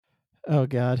Oh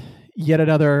God, yet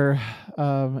another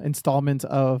installment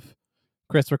of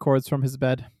Chris records from his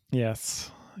bed. Yes,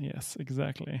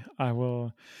 exactly. I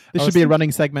will. This I should was be a thinking,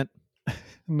 running segment.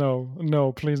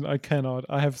 no, please, I cannot.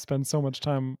 I have spent so much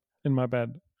time in my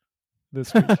bed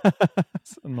this week.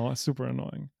 It's super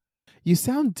annoying. You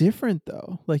sound different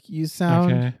though. Like you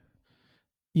Okay.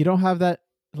 don't have that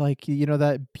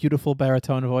that beautiful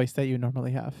baritone voice that you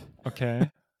normally have. Okay.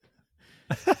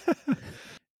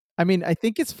 I mean, I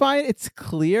think it's fine. It's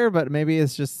clear, but maybe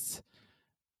it's just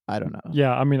I don't know.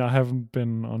 Yeah, I mean, I haven't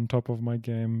been on top of my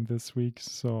game this week,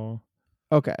 so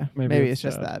Okay, maybe maybe it's it's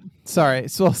just that. that. Sorry.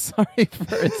 So sorry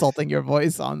for insulting your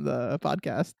voice on the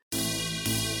podcast.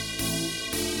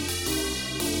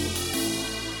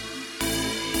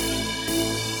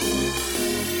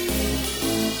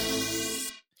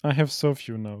 I have so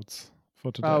few notes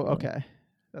for today. Oh, though. okay.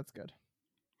 That's good.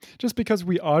 Just because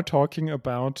we are talking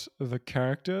about the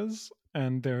characters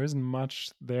and there isn't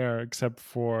much there except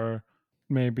for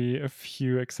maybe a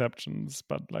few exceptions,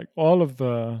 but like all of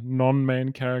the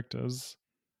non-main characters,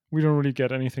 we don't really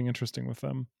get anything interesting with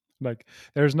them. Like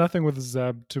there's nothing with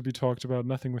Zeb to be talked about,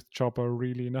 nothing with Chopper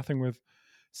really, nothing with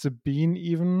Sabine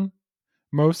even,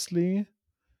 mostly.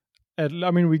 I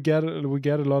mean, we get a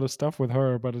lot of stuff with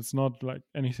her, but it's not like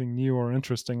anything new or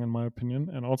interesting in my opinion.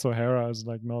 And also Hera is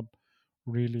like not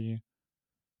really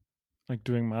like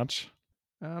doing much.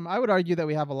 I would argue that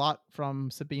we have a lot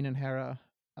from Sabine and Hera,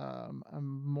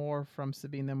 more from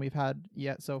Sabine than we've had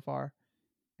yet so far.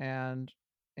 And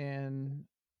in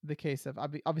the case of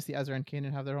obviously Ezra and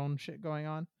Kanan have their own shit going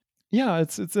on. Yeah,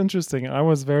 it's interesting. I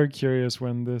was very curious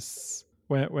when this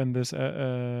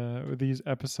these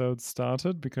episodes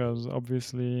started, because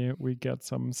obviously we get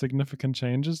some significant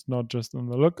changes, not just in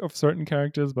the look of certain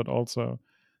characters, but also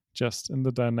just in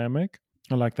the dynamic.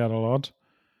 I like that a lot.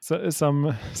 So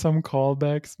some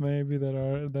callbacks maybe that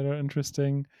are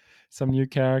interesting, some new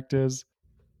characters.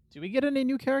 Do we get any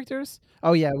new characters?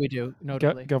 Oh yeah, we do.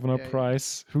 Notably, Governor yeah.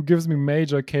 Price, who gives me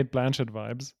major Kate Blanchett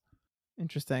vibes.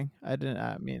 Interesting. I didn't.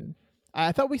 I mean,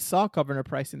 I thought we saw Governor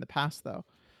Price in the past though,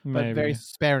 but very Maybe.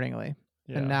 sparingly,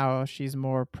 and Yeah. now she's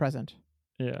more present.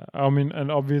 Yeah, I mean,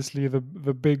 and obviously the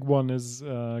big one is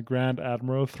Grand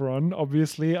Admiral Thrawn.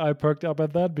 Obviously, I perked up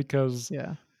at that because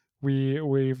Yeah.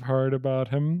 we've heard about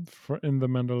him in the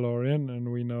Mandalorian,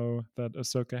 and we know that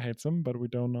Ahsoka hates him, but we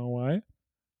don't know why.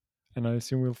 And I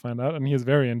assume we'll find out. And he is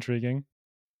very intriguing.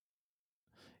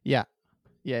 Yeah.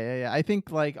 I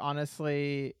think like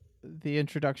honestly, the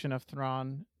introduction of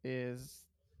Thrawn is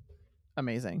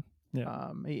amazing.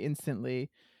 Yeah, He instantly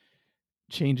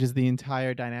changes the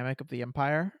entire dynamic of the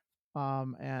Empire,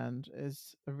 and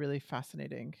is a really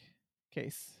fascinating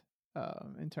case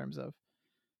in terms of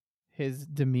his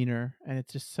demeanor, and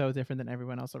it's just so different than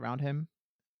everyone else around him,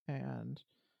 and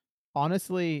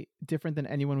honestly different than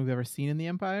anyone we've ever seen in the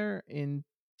Empire in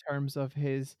terms of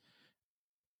his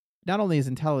not only his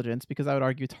intelligence, because I would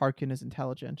argue Tarkin is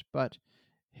intelligent, but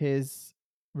his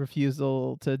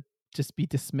refusal to just be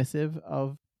dismissive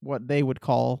of what they would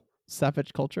call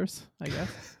savage cultures, I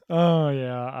guess. Oh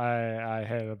yeah, I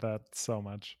hated that so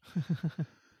much.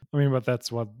 I mean, but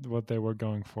that's what they were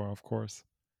going for, of course.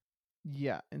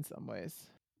 Yeah, in some ways.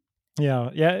 Yeah.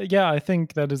 I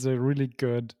think that is a really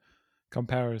good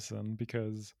comparison,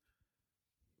 because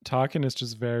Tarkin is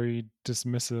just very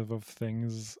dismissive of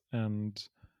things, and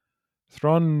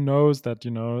Thrawn knows that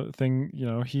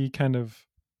he kind of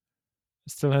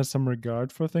still has some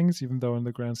regard for things, even though in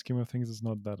the grand scheme of things it's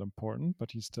not that important,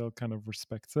 but he still kind of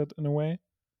respects it in a way.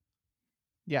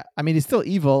 Yeah, I mean he's still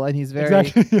evil, and he's very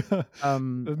Exactly.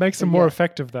 It makes him more yeah,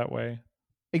 effective that way.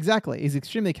 exactly. He's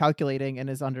extremely calculating in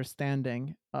his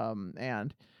understanding,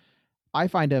 and I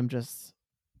find him just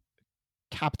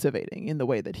captivating in the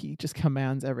way that he just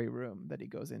commands every room that he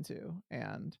goes into,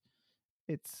 and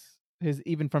it's his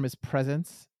even from his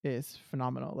presence is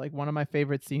phenomenal. Like one of my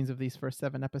favorite scenes of these first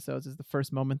 7 episodes is the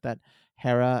first moment that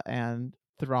Hera and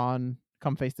Thrawn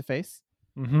come face to face,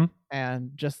 Mm-hmm.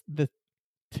 and just the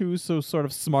two so sort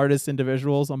of smartest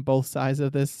individuals on both sides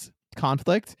of this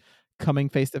conflict coming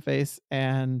face to face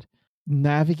and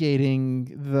navigating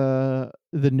the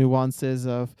nuances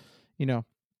of you know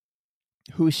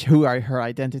who her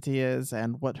identity is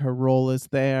and what her role is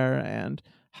there and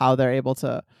how they're able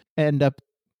to end up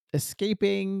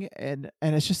escaping, and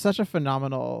it's just such a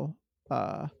phenomenal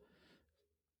uh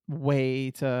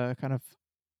way to kind of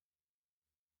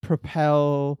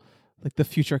propel like the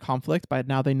future conflict. By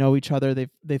now they know each other,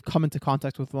 they've come into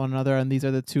contact with one another, and these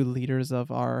are the two leaders of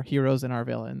our heroes and our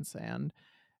villains. And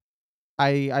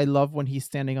I love when he's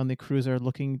standing on the cruiser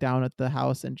looking down at the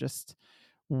house and just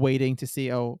waiting to see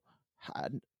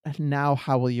now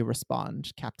how will you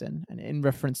respond, Captain? And in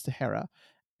reference to Hera.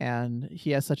 And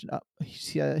he has such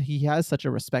he has such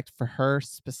a respect for her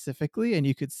specifically, and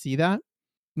you could see that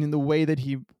in the way that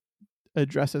he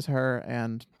addresses her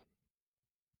and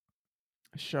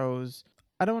shows.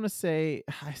 I don't want to say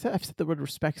I've said the word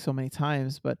respect so many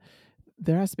times, but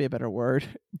there has to be a better word.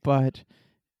 But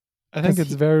I think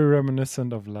it's very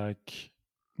reminiscent of like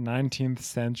 19th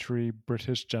century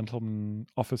British gentleman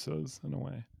officers in a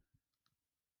way.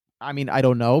 I mean, I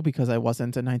don't know because I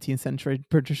wasn't a 19th century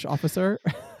British officer,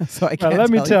 so I can't. Let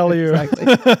me tell you.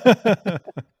 Exactly.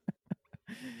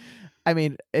 I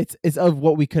mean, it's of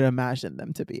what we could imagine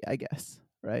them to be, I guess,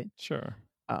 right? Sure.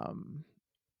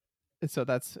 So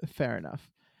that's fair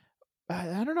enough.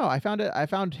 I don't know. I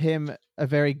found him a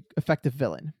very effective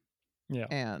villain. Yeah.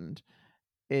 And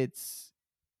it's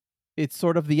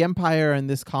sort of the Empire and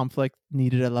this conflict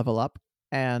needed a level up,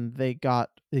 and they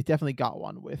definitely got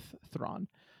one with Thrawn.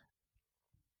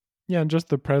 Yeah, and just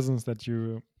the presence that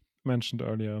you mentioned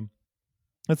earlier.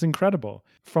 It's incredible.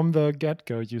 From the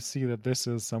get-go, you see that this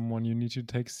is someone you need to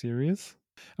take serious.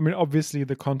 I mean, obviously,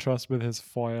 the contrast with his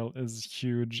foil is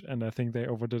huge, and I think they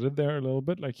overdid it there a little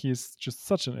bit. Like, he's just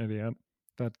such an idiot,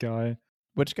 that guy.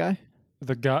 Which guy?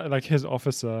 The guy, like his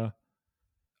officer.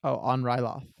 Oh, on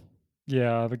Ryloth.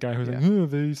 Yeah, the guy who's like, oh,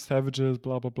 these savages,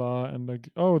 blah, blah, blah. And like,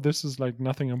 oh, this is like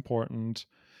nothing important.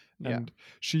 Yeah. And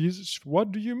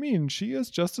what do you mean? She is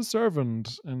just a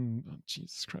servant. And oh,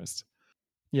 Jesus Christ.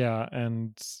 Yeah,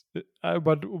 and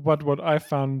but what I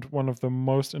found one of the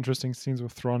most interesting scenes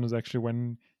with Thrawn is actually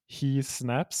when he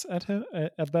snaps at him,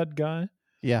 at that guy.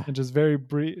 Yeah. And just very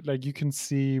brief, like you can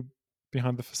see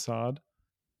behind the facade.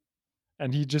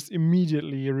 And he just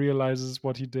immediately realizes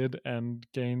what he did and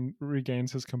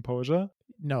regains his composure.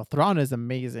 No, Thrawn is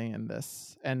amazing in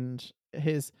this, and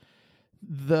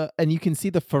and you can see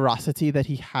the ferocity that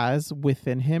he has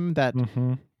within him that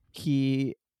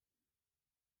he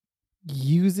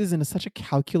uses in such a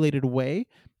calculated way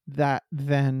that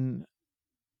then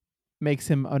makes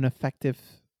him an effective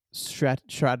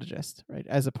strategist, right?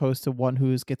 As opposed to one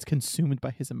who gets consumed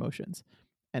by his emotions.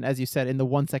 And as you said, in the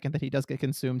 1 second that he does get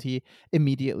consumed, he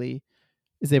immediately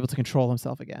is able to control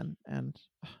himself again, and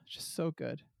just so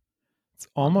good. It's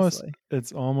almost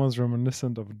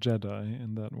reminiscent of Jedi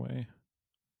in that way.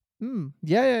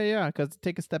 Yeah. Because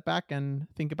take a step back and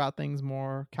think about things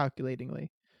more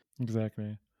calculatingly.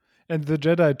 Exactly. And the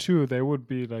Jedi too, they would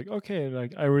be like, okay,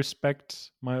 like I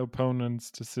respect my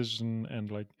opponent's decision, and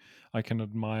like I can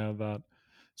admire that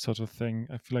sort of thing.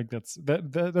 I feel like that's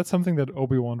something that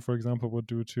Obi-Wan, for example, would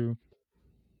do too.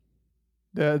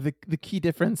 The key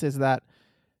difference is that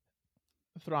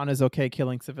Thrawn is okay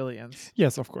killing civilians.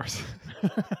 Yes, of course.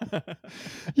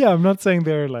 Yeah, I'm not saying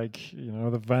they're like,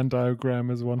 the Venn diagram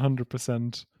is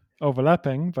 100%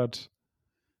 overlapping, but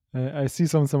I see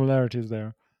some similarities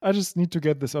there. I just need to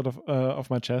get this out of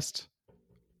my chest.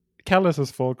 Kallus is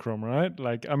Fulcrum, right?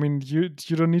 Like, I mean, you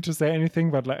don't need to say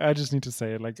anything, but like, I just need to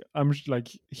say it. Like, I'm like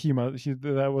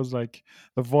that was like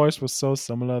the voice was so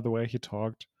similar, the way he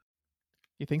talked.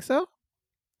 You think so?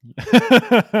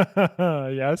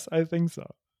 Yes, I think so.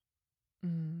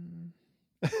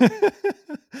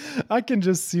 I can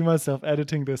just see myself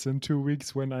editing this in 2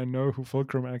 weeks when I know who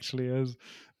Fulcrum actually is,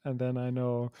 and then I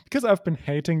know, because I've been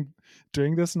hating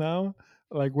doing this now.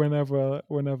 Like whenever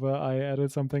I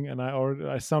edit something and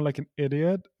I sound like an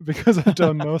idiot because I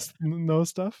don't know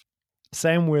stuff.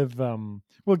 Same with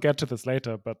we'll get to this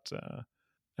later, but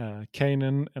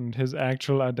Kanan and his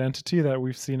actual identity that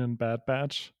we've seen in Bad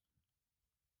Batch.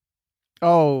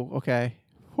 Oh, okay.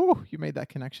 Whew, you made that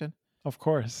connection. Of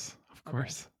course.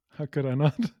 How could I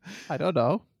not? I don't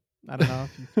know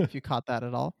if you caught that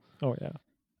at all. Oh yeah.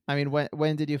 I mean,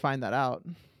 when did you find that out?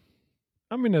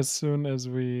 I mean, as soon as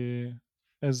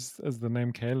the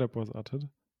name Caleb was uttered.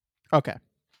 Okay.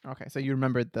 So you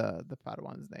remembered the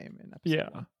Padawan's name in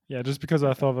episode 1. Yeah. Just because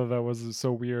I thought that was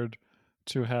so weird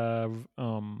to have,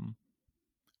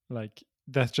 like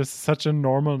that's just such a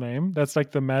normal name. That's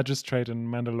like the magistrate in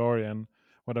Mandalorian,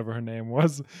 whatever her name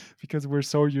was, because we're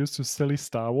so used to silly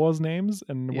Star Wars names,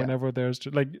 and whenever there's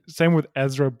just, like, same with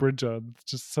Ezra Bridger, it's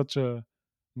just such a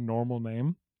normal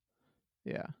name.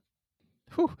 Yeah.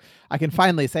 Whew, I can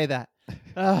finally say that.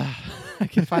 I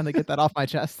can finally get that off my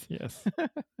chest. Yes.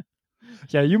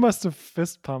 Yeah, you must have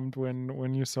fist pumped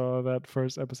when you saw that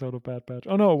first episode of Bad Batch.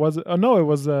 Oh no, was it? Oh no, it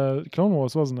was Clone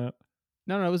Wars, wasn't it?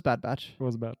 No, it was Bad Batch. It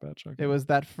was Bad Batch. Okay. It was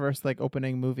that first like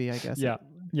opening movie, I guess.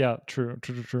 Yeah. True.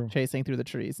 Chasing through the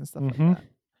trees and stuff like that.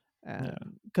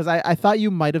 And because I thought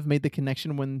you might have made the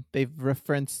connection when they've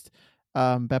referenced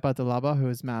Beba Delaba, who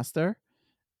is Master,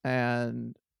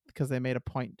 and because they made a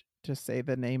point to say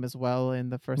the name as well in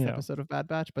the first Yeah. episode of Bad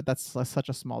Batch, but that's such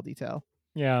a small detail.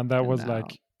 Yeah, and that And was now,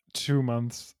 like 2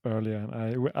 months earlier,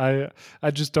 and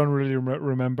I just don't really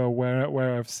remember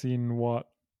where I've seen what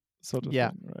sort of yeah,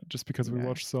 thing, right? Just because we yeah,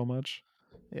 watched so much.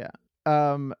 yeah.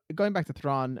 Going back to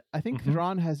Thrawn, I think Hmm.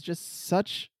 Thrawn has just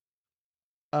such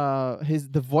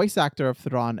the voice actor of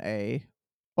Thrawn A.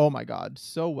 Oh my god,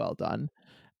 so well done.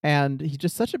 And he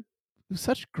just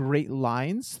such great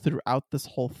lines throughout this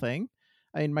whole thing.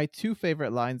 I mean, my two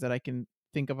favorite lines that I can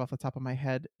think of off the top of my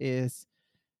head is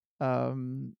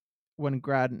um, when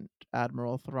Grand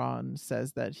Admiral Thrawn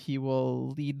says that he will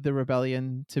lead the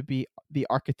rebellion to be the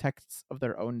architects of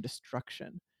their own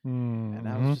destruction. And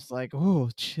I was Hmm. just like, oh,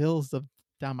 chills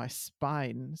down my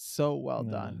spine. So well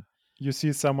Yeah. done. You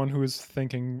see someone who is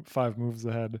thinking 5 moves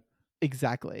ahead.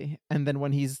 Exactly. And then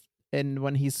when he's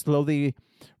slowly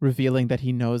revealing that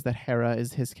he knows that Hera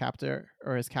is his captor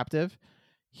or his captive,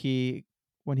 he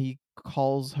when he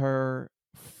calls her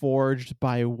forged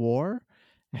by war,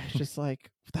 it's just like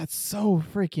that's so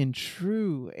freaking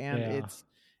true. And Yeah. it's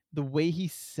the way he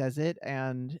says it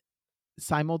and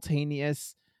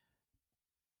simultaneous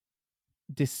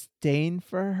disdain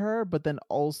for her, but then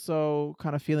also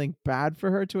kind of feeling bad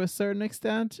for her to a certain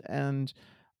extent. And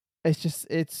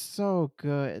it's so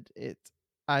good.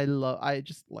 I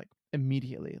just like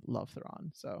immediately love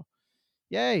Thrawn. So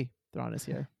yay, Thrawn is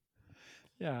here.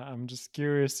 Yeah, I'm just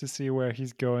curious to see where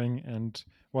he's going and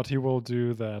what he will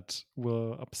do that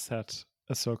will upset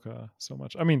Ahsoka so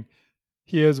much. I mean,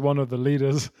 he is one of the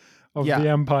leaders of Yeah. the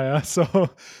Empire, so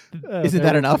Isn't there that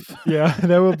will be, enough? yeah,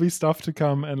 there will be stuff to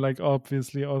come, and like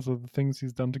obviously also the things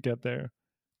he's done to get there.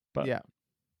 But Yeah.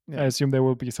 I Yeah. assume there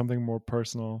will be something more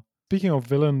personal. Speaking of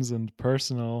villains and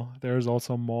personal, there is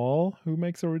also Maul who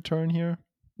makes a return here,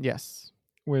 Yes.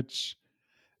 which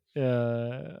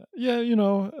yeah,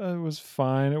 it was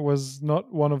fine. It was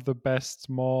not one of the best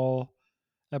Maul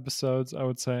episodes, I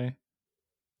would say.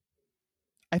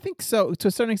 I think so to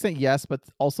a certain extent, yes, but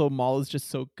also Maul is just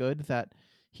so good that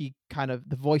he kind of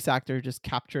the voice actor just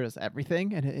captures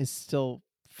everything and it is still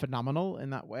phenomenal in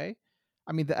that way.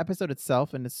 I mean, the episode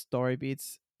itself and its story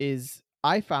beats is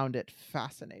I found it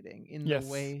fascinating in the Yes.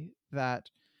 way that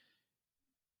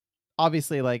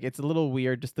obviously like it's a little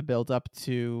weird just to build up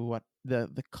to what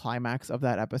the climax of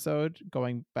that episode,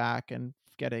 going back and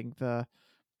getting the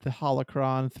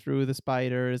holocron through the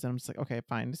spiders, and I'm just like, okay,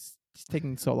 fine, it's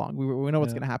taking so long. We know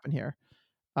what's Yeah. gonna happen here.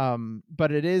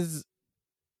 But it is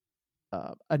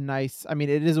a nice. I mean,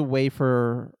 it is a way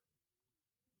for,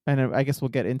 and I guess we'll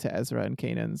get into Ezra and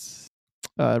Kanan's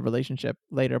relationship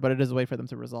later, but it is a way for them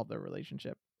to resolve their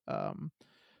relationship. Um,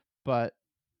 but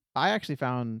I actually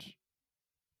found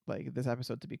like this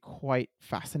episode to be quite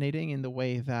fascinating in the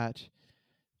way that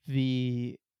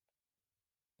the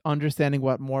understanding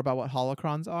what more about what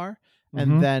holocrons are,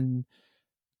 and Mm-hmm. then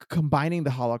combining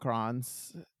the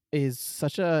holocrons is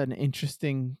such an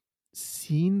interesting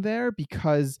scene there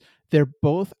because they're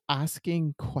both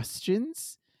asking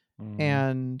questions, Mm.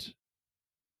 and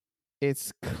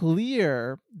it's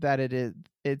clear that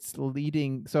it's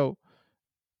leading. So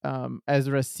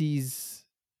Ezra sees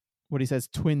what he says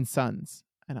twin sons,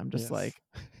 and I'm just Yes. like,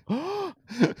 oh,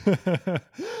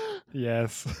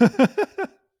 Yes.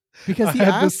 because I he had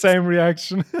the asks same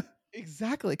reaction.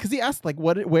 exactly, because he asked like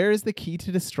where is the key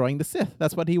to destroying the Sith?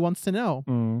 That's what he wants to know.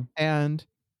 Mm. And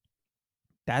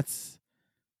that's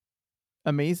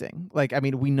amazing. Like, I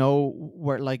mean, we know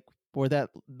where that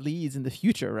leads in the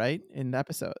future, right? In the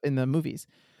episode, in the movies.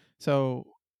 So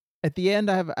at the end,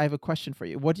 I have a question for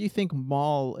you. What do you think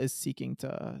Maul is seeking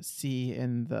to see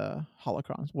in the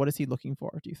holocrons? What is he looking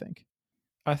for, do you think?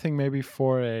 I think maybe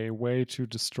for a way to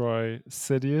destroy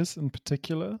Sidious in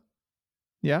particular,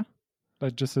 Yeah?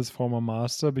 like just his former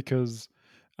master, because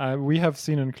we have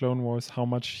seen in Clone Wars how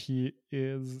much he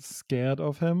is scared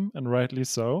of him, and rightly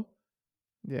so.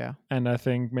 Yeah. And I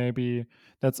think maybe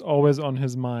that's always on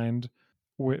his mind.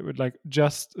 Like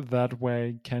just that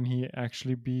way, can he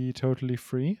actually be totally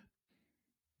free?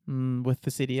 With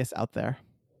the CDS out there.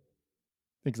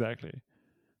 Exactly.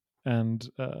 And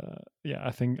yeah,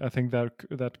 I think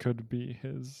that could be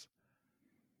his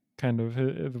kind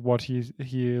of what he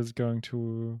is going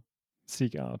to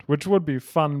seek out, which would be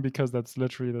fun because that's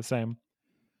literally the same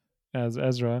as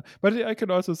Ezra. But I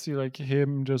could also see like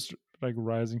him just like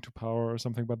rising to power or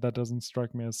something. But that doesn't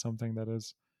strike me as something that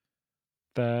is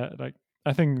that like.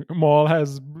 I think Maul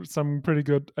has some pretty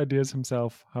good ideas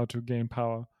himself how to gain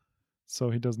power,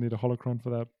 so he doesn't need a holocron for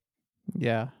that.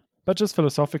 Yeah. But just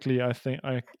philosophically, I think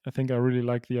I really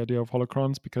like the idea of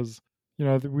holocrons because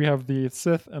we have the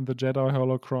Sith and the Jedi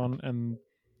holocron, and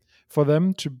for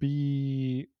them to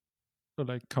be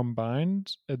like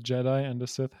combined, a Jedi and a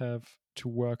Sith have to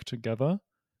work together,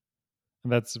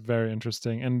 and that's very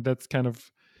interesting. And that's kind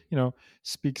of,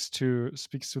 speaks to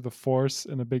the Force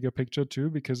in a bigger picture too,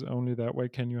 because only that way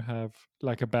can you have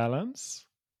like a balance.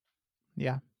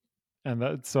 Yeah. And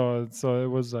that so it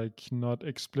was like not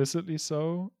explicitly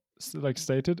like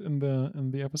stated in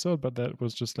the episode, but that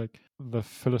was just like the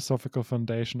philosophical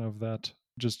foundation of that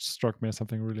just struck me as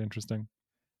something really interesting.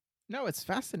 No, it's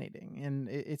fascinating, and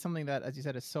it's something that, as you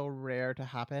said, is so rare to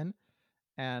happen.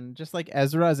 And just like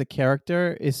Ezra as a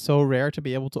character is so rare to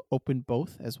be able to open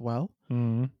both as well.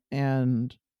 Mm-hmm.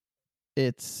 And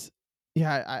it's,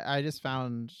 yeah, I just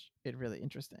found it really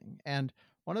interesting. And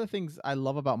one of the things I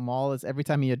love about Maul is every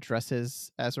time he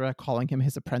addresses Ezra, calling him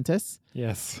his apprentice.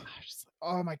 Yes. I just,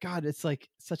 oh my God, it's like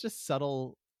such a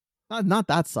subtle, not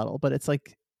that subtle, but it's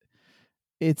like,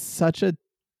 it's such a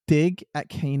dig at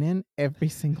Kanan every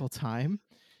single time.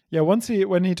 Yeah, when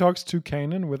he talks to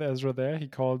Kanan with Ezra there, he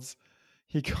calls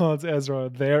Ezra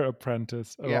their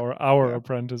apprentice or our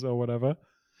apprentice or whatever.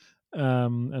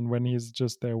 And when he's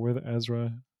just there with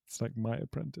Ezra, it's like my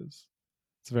apprentice.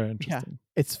 It's very interesting.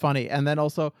 Yeah, it's funny. And then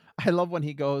also, I love when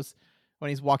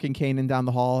he's walking Kanan down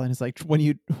the hall, and it's like, when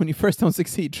you first don't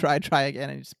succeed, try again,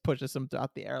 and he just pushes him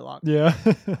out the airlock. Yeah.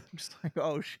 I'm just like,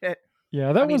 oh shit.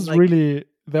 Yeah, that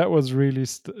was really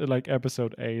like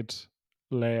episode 8,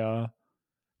 Leia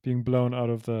being blown out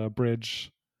of the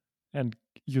bridge and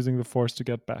using the Force to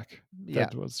get back. Yeah,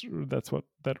 that's what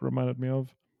that reminded me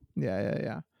of.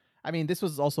 Yeah. I mean, this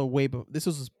was also this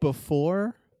was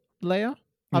before Leia,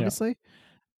 obviously.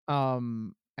 Yeah.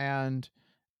 And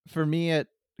for me, it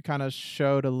kind of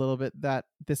showed a little bit that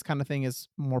this kind of thing is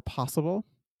more possible,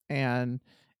 and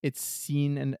it's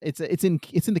seen, and it's in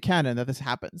the canon that this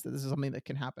happens, that this is something that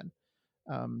can happen.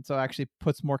 So it actually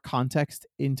puts more context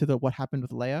into what happened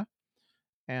with Leia,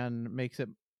 and makes it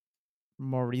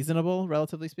more reasonable,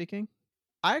 relatively speaking.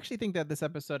 I actually think that this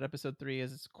episode 3,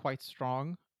 is quite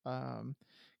strong,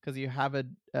 because you have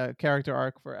a character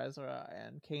arc for Ezra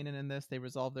and Kanan in this. They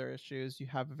resolve their issues. You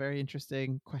have very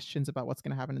interesting questions about what's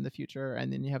going to happen in the future,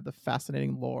 and then you have the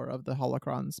fascinating lore of the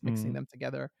holocrons mixing them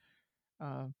together.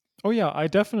 Oh yeah, I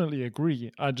definitely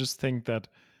agree. I just think that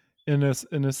in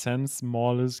a sense,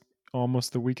 Maul is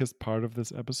almost the weakest part of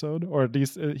this episode, or at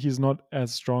least he's not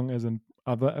as strong as in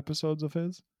other episodes of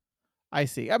his. I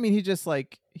see. I mean, he just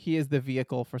he is the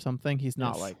vehicle for something. He's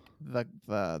not like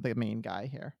the main guy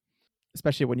here,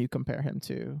 especially when you compare him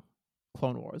to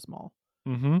Clone Wars Maul.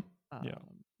 Mm-hmm.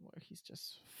 Where he's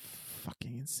just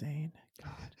fucking insane.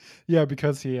 God. Yeah,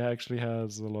 because he actually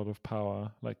has a lot of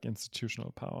power, like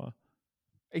institutional power.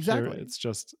 Exactly. Here, it's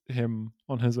just him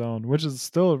on his own, which is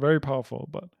still very powerful,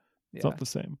 but it's not the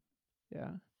same.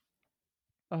 Yeah.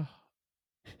 Oh,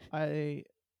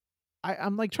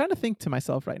 I'm like trying to think to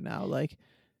myself right now. Like,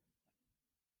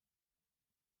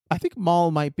 I think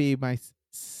Maul might be my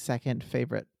second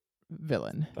favorite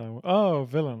villain.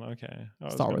 Villain. Okay.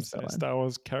 Star Wars villain. Star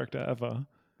Wars character ever.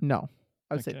 No,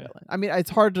 I would say villain. I mean,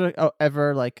 it's hard to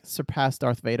ever like surpass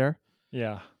Darth Vader.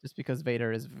 Yeah. Just because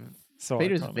Vader is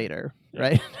Vader's Vader,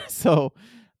 right? So,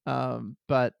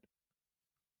 but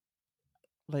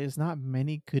there's not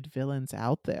many good villains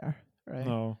out there, right?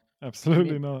 No,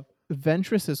 absolutely not.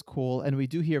 Ventress is cool, and we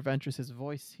do hear Ventress's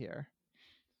voice here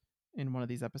in one of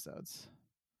these episodes.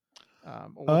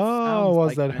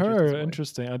 Was that her?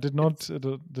 Interesting. I did not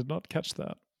catch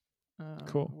that.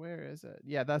 Cool. Where is it?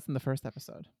 Yeah, that's in the first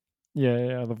episode.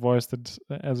 Yeah, the voice that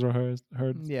Ezra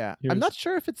heard. Yeah, I'm not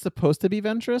sure if it's supposed to be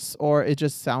Ventress or it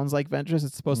just sounds like Ventress.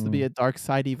 It's supposed to be a dark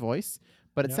sidey voice,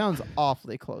 but it sounds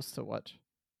awfully close to what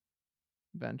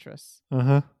Ventress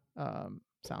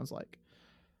sounds like.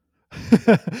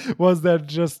 Was that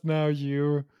just now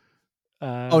you?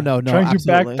 No, trying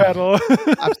absolutely. to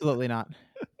backpedal. Absolutely not.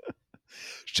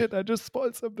 Shit! I just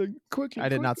spoiled something. Quickly. I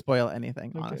did not spoil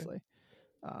anything, honestly.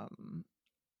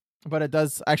 But it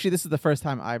does. Actually, this is the first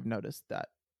time I've noticed that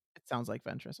it sounds like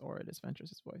Ventress, or it is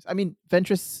Ventress's voice. I mean,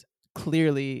 Ventress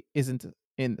clearly isn't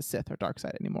in the Sith or dark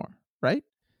side anymore, right?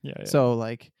 Yeah. So,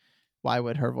 like, why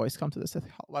would her voice come to the Sith?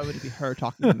 Why would it be her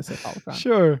talking in the Sith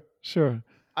holocron? Sure.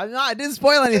 I didn't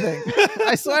spoil anything.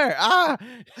 I swear.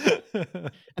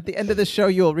 At the end of the show,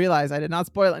 you will realize I did not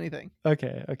spoil anything.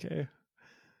 Okay.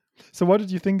 So, what did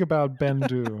you think about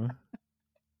Bendu?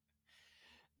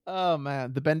 Oh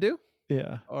man, the Bendu?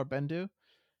 Yeah. Or Bendu?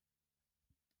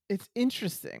 It's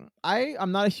interesting.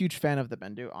 I'm not a huge fan of the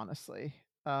Bendu, honestly.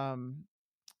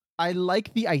 I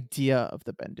like the idea of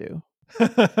the Bendu.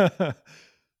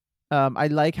 I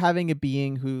like having a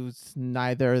being who's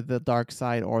neither the dark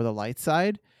side or the light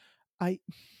side. I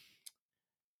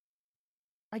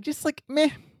just like meh.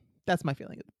 That's my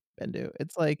feeling of Bendu.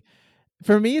 It's like,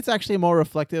 for me, it's actually more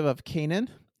reflective of Kanan,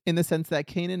 in the sense that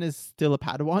Kanan is still a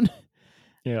Padawan,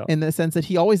 Yeah. in the sense that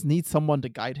he always needs someone to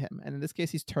guide him, and in this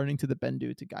case, he's turning to the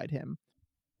Bendu to guide him.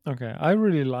 Okay, I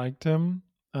really liked him.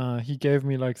 He gave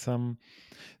me like some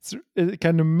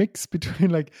kind of mix between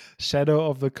like Shadow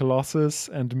of the Colossus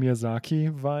and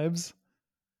Miyazaki vibes.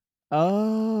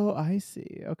 Oh, I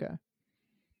see. Okay.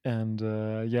 And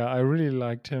yeah, I really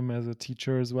liked him as a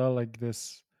teacher as well. Like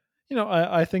this,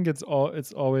 I think it's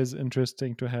always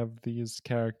interesting to have these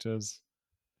characters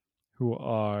who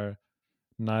are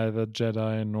neither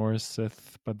Jedi nor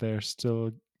Sith, but they're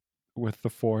still with the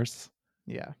Force.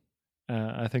 Yeah.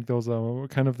 I think those are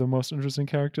kind of the most interesting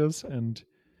characters, and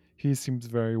he seems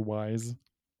very wise.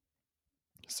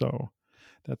 So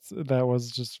that was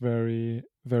just very,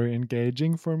 very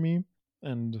engaging for me.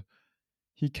 And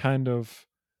he kind of,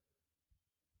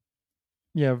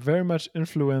 yeah, very much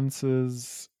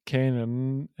influences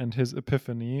Kanan and his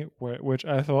epiphany, which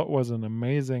I thought was an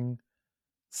amazing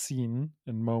scene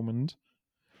and moment.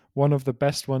 One of the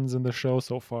best ones in the show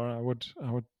so far. I would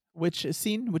Which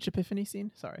scene? Which epiphany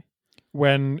scene? Sorry.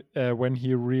 when when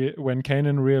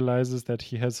Kanan realizes that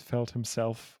he has felt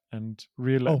himself and Oh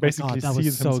my basically god, that was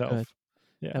sees so good. himself.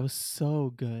 Yeah, That was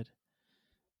so good.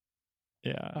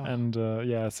 yeah, Oh, and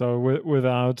yeah. So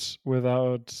without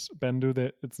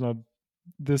Bendu, it's not.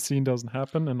 This scene doesn't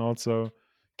happen, and also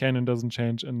Kanan doesn't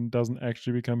change and doesn't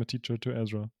actually become a teacher to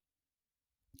Ezra.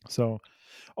 So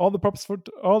all the props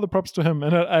to him,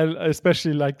 and I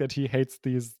especially like that he hates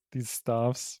these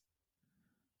staffs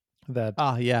that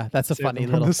yeah, that's a save funny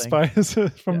them from little the thing. spiders.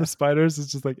 From Yeah. the spiders,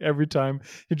 it's just like every time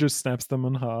he just snaps them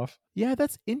in half. Yeah,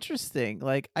 that's interesting.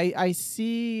 Like, I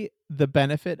see the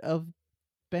benefit of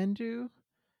Bendu.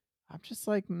 I'm just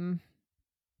like,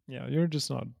 Yeah, you're just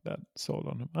not that sold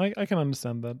on him. I can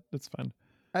understand that. It's fine.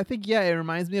 I think, yeah, it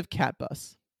reminds me of Cat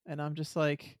Bus, and I'm just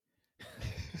like,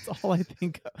 that's all I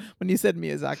think of. When you said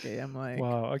Miyazaki, I'm like,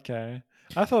 Wow. Okay.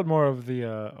 I thought more of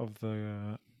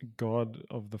the god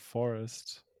of the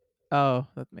forest. oh,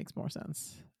 that makes more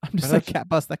sense. I'm just But like Cat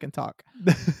Bus that can talk.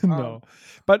 Um, no,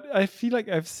 but I feel like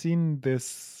I've seen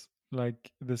this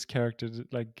character,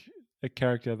 like a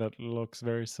character that looks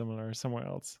very similar somewhere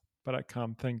else, but I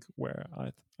can't think where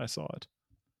I saw it.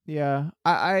 yeah,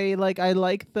 I like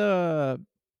the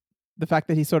fact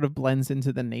that he sort of blends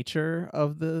into the nature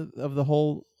of the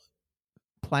whole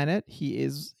planet. He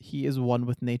is one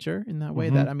with nature in that way.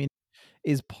 Mm-hmm. That, I mean,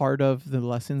 is part of the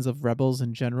lessons of Rebels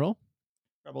in general.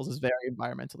 Rebels is very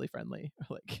environmentally friendly,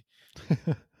 like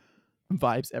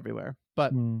vibes everywhere.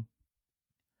 But mm.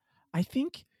 I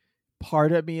think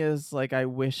part of me is like, I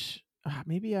wish,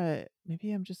 maybe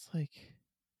I'm just like,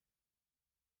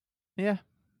 yeah,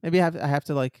 maybe I have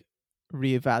to like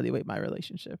reevaluate my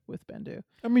relationship with Bendu.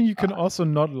 I mean, you Uh, can also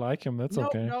not like him. That's no,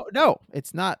 okay. no, no,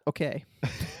 it's not okay.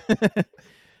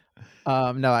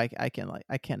 No, I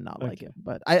cannot like Okay. him,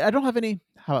 but I don't have any.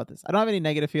 How about this? I don't have any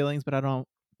negative feelings, but I don't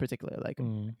particularly like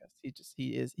him. I Mm.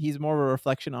 guess he's more of a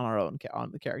reflection on our own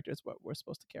on the characters, what we're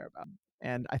supposed to care about,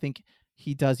 and I think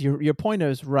he does. Your point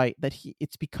is right, that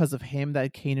it's because of him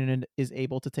that Kanan is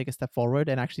able to take a step forward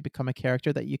and actually become a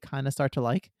character that you kind of start to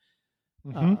like,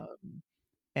 Mm-hmm. um,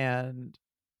 and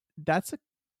that's a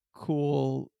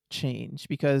cool change,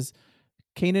 because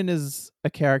Kanan is a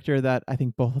character that I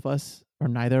think both of us, or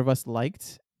neither of us,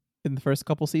 liked in the first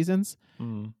couple seasons,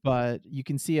 Mm. but you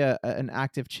can see an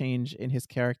active change in his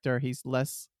character. He's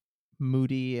less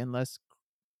moody and less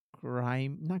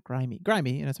not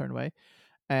grimy in a certain way,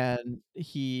 and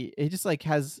he just like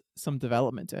has some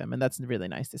development to him, and that's really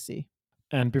nice to see.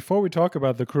 And before we talk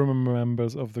about the crew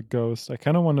members of the Ghost, I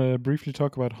kind of want to briefly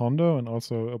talk about Hondo and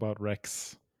also about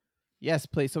Rex. Yes,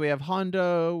 please. So we have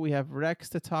Hondo, we have Rex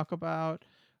to talk about.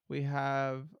 We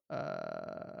have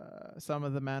some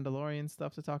of the Mandalorian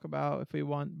stuff to talk about if we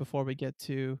want, before we get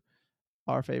to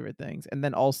our favorite things. And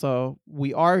then also,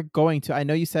 we are going to, I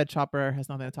know you said Chopper has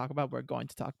nothing to talk about. We're going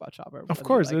to talk about Chopper, Of whether you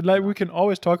course, like it or like we not. can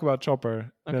always talk about Chopper.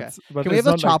 Okay. But Can we it's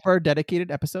have a not like, Chopper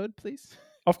dedicated episode, please?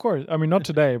 of course. I mean, not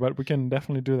today, but we can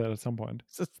definitely do that at some point.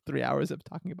 It's just 3 hours of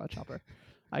talking about Chopper.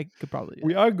 I could probably do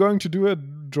We that. are going to do a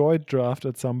droid draft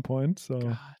at some point, so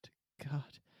God.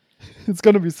 it's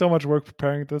going to be so much work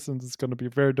preparing this, and it's going to be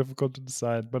very difficult to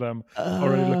decide. But I'm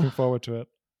already looking forward to it.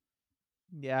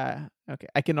 Yeah. Okay.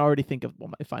 I can already think of what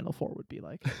my final four would be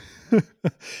like.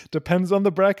 Depends on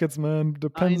the brackets, man. I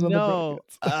Depends on the know.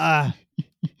 brackets.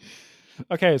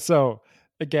 Okay, so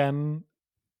again,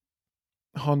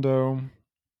 Hondo.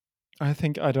 I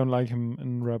think I don't like him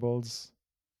in Rebels.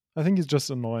 I think he's just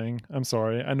annoying. I'm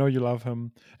sorry. I know you love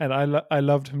him, and I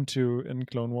loved him too in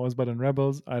Clone Wars, but in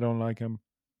Rebels, I don't like him.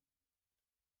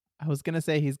 I was gonna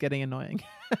say he's getting annoying.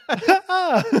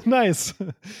 Ah, nice.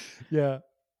 Yeah.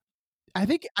 I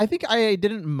think I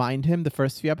didn't mind him the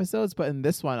first few episodes, but in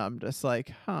this one, I'm just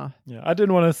like, huh. Yeah. I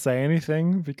didn't want to say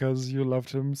anything because you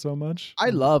loved him so much. I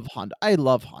love Hondo. I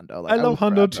love Hondo. I Like I will love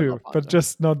Hondo forever love too, but Hondo.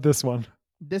 just not this one.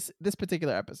 This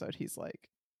particular episode, he's like,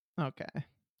 okay,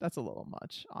 that's a little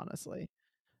much, honestly.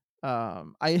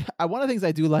 I one of the things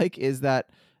I do like is that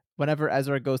whenever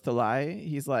Ezra goes to lie,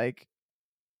 he's like,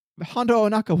 Hondo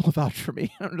Onaka will vouch for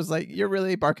me. I'm just like, you're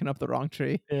really barking up the wrong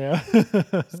tree. Yeah.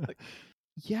 It's like,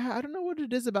 yeah, I don't know what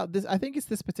it is about this. I think it's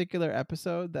this particular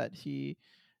episode that he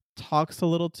talks a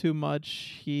little too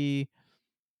much.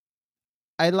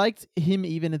 I liked him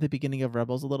even at the beginning of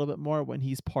Rebels a little bit more when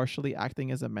he's partially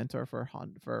acting as a mentor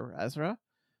for Ezra,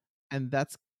 and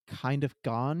that's kind of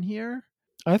gone here.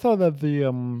 I thought that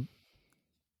the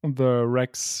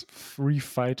Rex free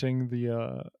fighting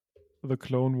the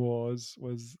Clone Wars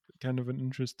was kind of an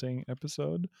interesting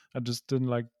episode. I just didn't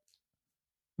like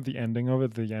the ending of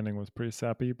it. The ending was pretty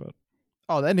sappy, but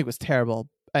Oh, the ending was terrible.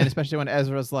 And especially when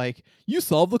Ezra's like, "You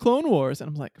solved the Clone Wars," and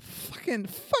I'm like, "Fucking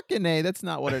a, that's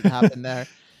not what had happened there."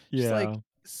 Just like, yeah.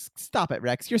 stop it,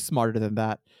 Rex. You're smarter than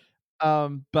that.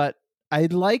 But I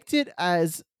liked it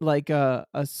as like a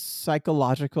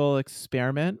psychological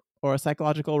experiment or a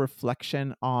psychological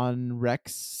reflection on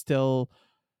Rex still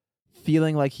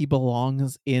feeling like he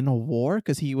belongs in a war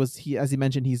because he as he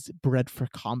mentioned he's bred for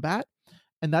combat,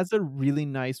 and that's a really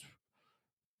nice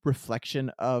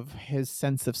reflection of his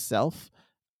sense of self.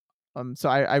 So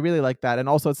I really like that, and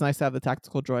also it's nice to have the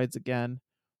tactical droids again.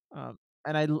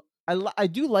 And I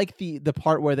do like the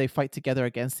part where they fight together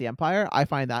against the Empire. I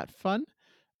find that fun.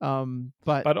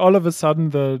 But But all of a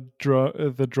sudden, the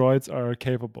droids are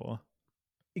capable.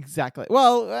 exactly.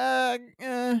 Well,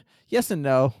 yes and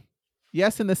no.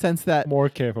 Yes, in the sense that More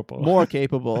capable. more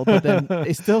capable, but then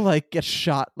they still like get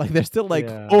shot. Like they're still like,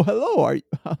 Yeah. "Oh, hello, are you?"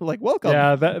 Like, welcome.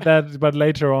 Yeah, that. But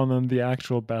later on in the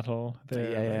actual battle, Yeah, they're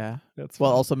like, yeah. that's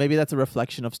Well, fine. also maybe that's a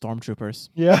reflection of stormtroopers.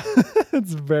 Yeah,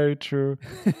 it's very true.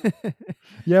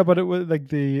 Yeah, but it was like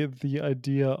the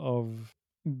idea of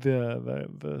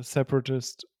the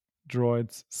separatist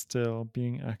droids still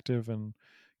being active and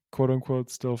quote unquote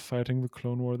still fighting the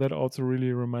Clone War. That also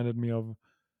really reminded me of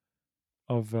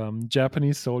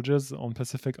Japanese soldiers on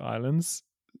Pacific Islands,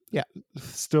 Yeah.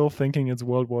 still thinking it's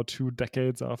World War II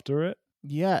decades after it.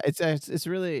 Yeah, it's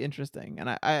really interesting,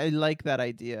 and I like that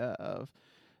idea of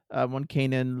when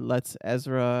Kanan lets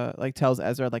Ezra like tells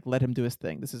Ezra like let him do his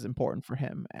thing. This is important for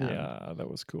him, and Yeah, that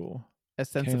was cool. a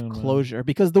sense of Kanan, man. closure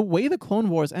because the way the Clone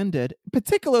Wars ended,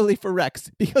 particularly for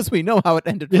Rex, because we know how it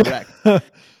ended for Rex,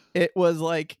 it was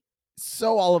like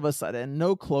so all of a sudden,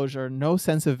 no closure, no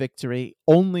sense of victory,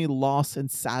 only loss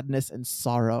and sadness and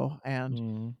sorrow, and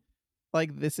Mm.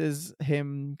 like this is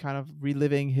him kind of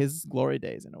reliving his glory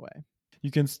days in a way. You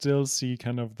can still see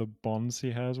kind of the bonds he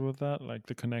has with that, like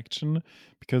the connection,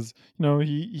 because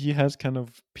he has kind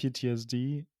of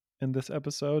PTSD in this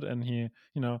episode, and he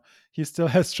still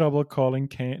has trouble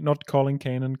not calling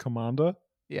Kanan commander.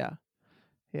 Yeah.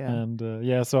 Yeah. And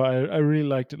yeah, so I really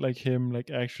liked it, like him like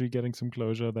actually getting some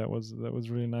closure. That was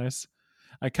really nice.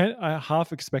 I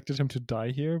half expected him to die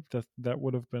here. That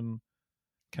would have been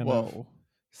kind of Whoa.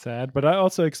 sad, but I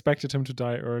also expected him to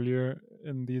die earlier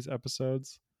in these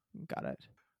episodes. Got it.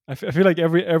 I feel like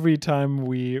every time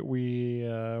we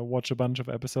watch a bunch of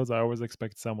episodes, I always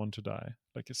expect someone to die,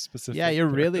 like a specific. Yeah, you're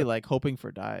really character. like hoping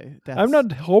for die. I'm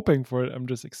not hoping for it. I'm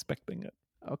just expecting it.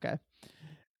 Okay.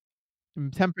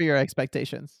 Temper your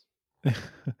expectations.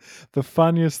 The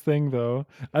funniest thing, though,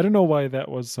 I don't know why that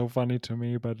was so funny to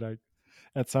me, but like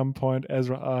at some point,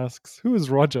 Ezra asks, "Who is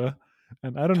Roger?"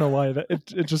 And I don't know why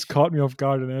it just caught me off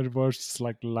guard, and I was just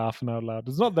like laughing out loud.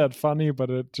 It's not that funny, but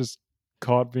it just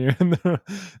caught me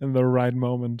in the right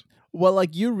moment. Well,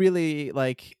 like you really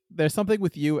like there's something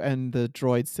with you and the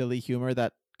droid silly humor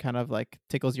that kind of like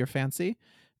tickles your fancy,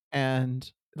 and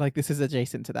like this is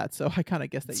adjacent to that, so I kind of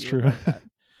guess that It's you would true. like that.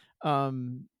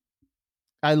 Um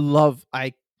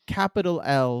I capital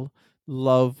L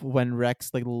love when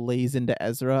Rex like lays into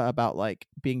Ezra about like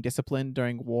being disciplined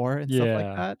during war and stuff like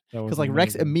Yeah, that. that was Because like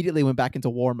Rex amazing. immediately went back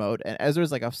into war mode, and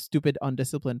Ezra's like a stupid,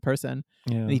 undisciplined person,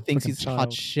 Yeah, and he thinks freaking he's hot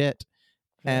child. shit.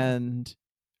 Yeah. And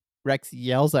Rex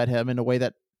yells at him in a way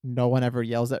that no one ever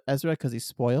yells at Ezra because he's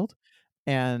spoiled.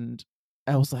 And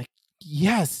I was like,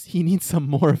 yes, he needs some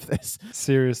more of this.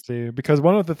 Seriously, because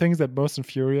one of the things that most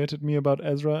infuriated me about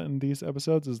Ezra in these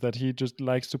episodes is that he just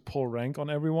likes to pull rank on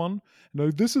everyone.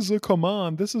 Like, this is a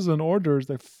command, this is an order. It's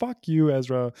like, fuck you,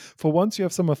 Ezra. For once you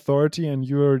have some authority and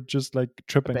you're just like A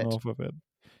tripping bit. off of it.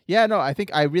 Yeah, no, I think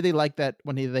I really like that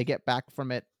when they get back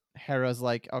from it Hera's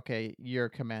like, okay, your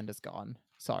command is gone.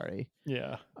 Sorry.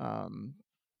 Yeah.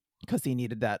 Because he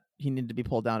needed to be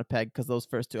pulled down a peg, because those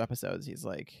first 2 episodes, he's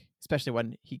like, especially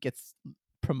when he gets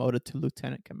promoted to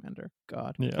lieutenant commander.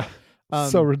 God. Yeah.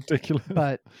 So ridiculous.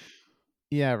 But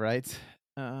yeah, right.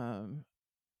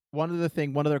 One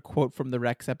other quote from the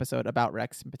Rex episode about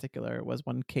Rex in particular was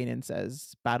when Kanan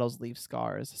says, "Battles leave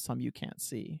scars, some you can't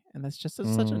see," and that's just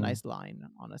such a nice line,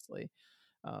 honestly.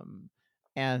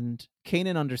 And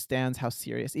Kanan understands how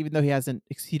serious, even though he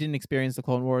didn't experience the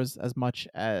Clone Wars as much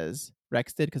as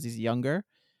Rex did because he's younger,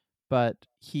 but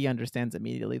he understands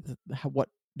immediately what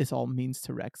this all means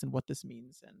to Rex and what this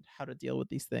means and how to deal with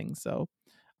these things. So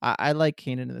I like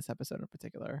Kanan in this episode in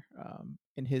particular,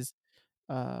 in his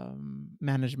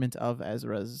management of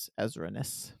Ezra's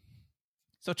Ezra-ness.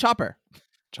 So Chopper.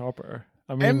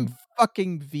 I mean,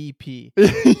 fucking VP.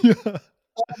 yeah.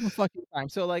 All the fucking time.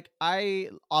 So like, I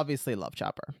obviously love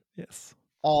Chopper. Yes.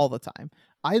 All the time.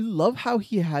 I love how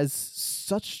he has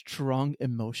such strong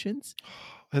emotions.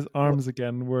 His arms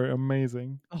again were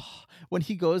amazing. When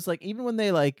he goes, like, even when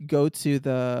they like go to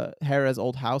the Hera's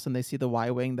old house and they see the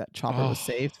Y-wing that Chopper was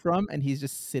saved from, and he's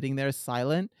just sitting there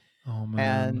silent. Oh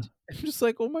man. And I'm just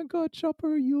like, oh my god,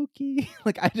 Chopper, are you okay?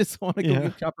 Like, I just want to go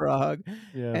give Chopper a hug.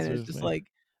 Yeah, and seriously. It's just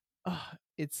like,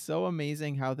 it's so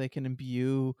amazing how they can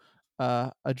imbue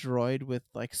a droid with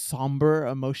like somber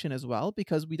emotion as well,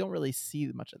 because we don't really see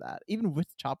much of that, even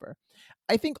with Chopper.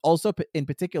 I think also in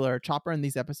particular, Chopper in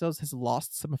these episodes has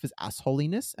lost some of his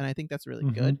assholiness, and I think that's really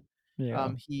good.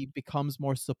 Yeah. He becomes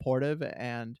more supportive,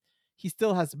 and he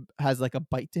still has like a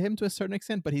bite to him to a certain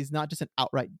extent, but he's not just an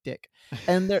outright dick.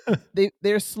 And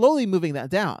they're slowly moving that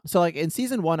down. So like in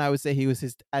season 1, I would say he was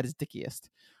at his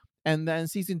dickiest, and then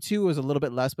season 2 was a little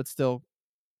bit less, but still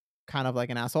kind of like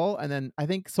an asshole. And then I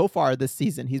think so far this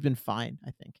season he's been fine.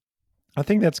 I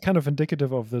think that's kind of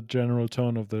indicative of the general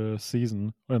tone of the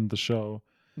season and the show.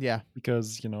 Yeah,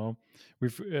 because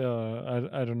we've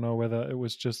I don't know whether it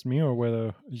was just me or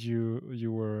whether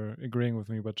you were agreeing with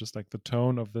me, but just like the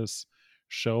tone of this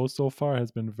show so far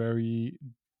has been very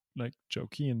like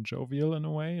jokey and jovial in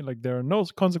a way. Like there are no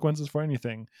consequences for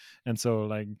anything, and so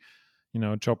like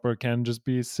Chopper can just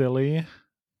be silly,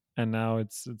 and now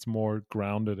it's more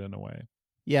grounded in a way.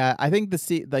 Yeah, I think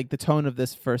the tone of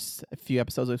this first few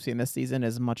episodes we've seen this season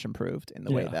is much improved in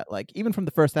the way that, like, even from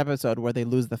the first episode where they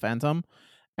lose the Phantom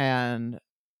and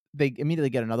they immediately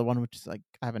get another one, which is like,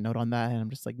 I have a note on that and I'm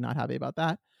just like not happy about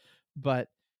that. But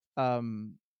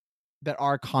there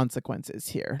are consequences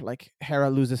here. Like Hera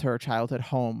loses her childhood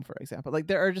home, for example. Like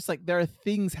there are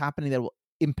things happening that will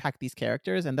impact these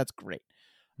characters, and that's great.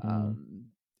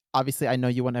 Obviously, I know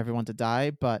you want everyone to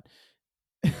die, but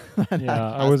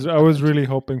I was really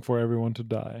hoping for everyone to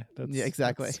die. Yeah,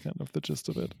 exactly. That's kind of the gist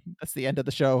of it. That's the end of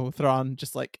the show. Thrawn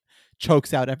just like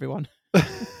chokes out everyone.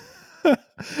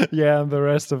 Yeah, and the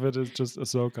rest of it is just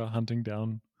Ahsoka hunting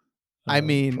down. I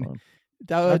mean, Thrawn.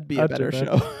 that would be a better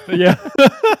show. Yeah.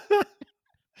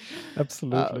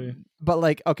 Absolutely. But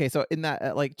like, okay, so in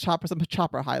that like some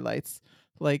Chopper highlights,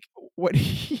 like what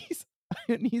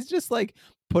he's just like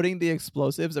putting the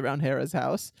explosives around Hera's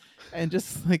house and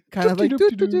just like kind of like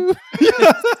do.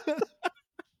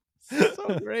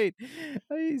 So great.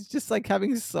 He's just like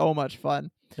having so much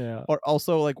fun. Yeah. Or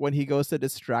also like when he goes to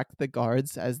distract the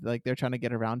guards as like they're trying to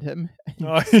get around him,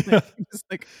 and just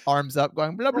like arms up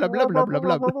going blah blah blah blah blah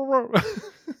blah blah.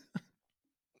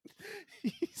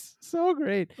 He's so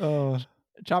great.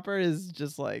 Chopper is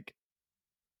just like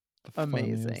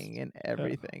amazing in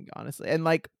everything, honestly. And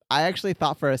like I actually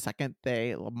thought for a second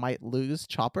they might lose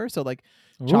Chopper. So like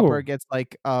Chopper gets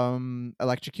like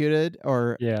electrocuted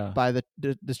or by the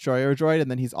destroyer droid, and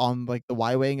then he's on like the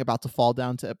Y-wing about to fall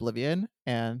down to oblivion,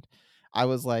 and I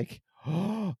was like,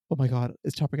 oh my god,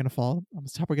 is Chopper gonna fall?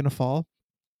 Is Chopper gonna fall?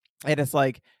 And it's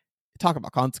like, talk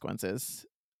about consequences.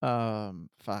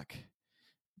 Fuck.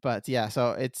 But yeah,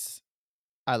 so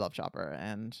I love Chopper,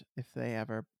 and if they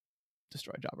ever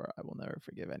destroy Chopper, I will never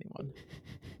forgive anyone.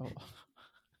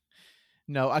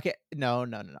 No, okay, no.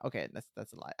 Okay,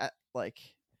 that's a lie. Like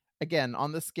again,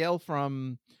 on the scale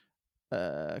from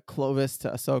Clovis to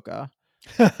Ahsoka,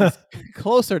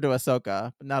 closer to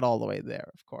Ahsoka, but not all the way there,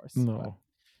 of course. No.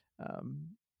 But,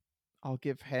 I'll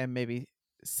give him maybe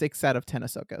 6 out of 10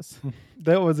 Ahsokas.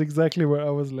 That was exactly where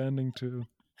I was landing too.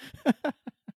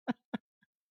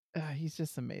 He's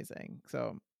just amazing.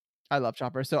 So I love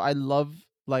Chopper. So I love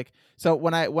so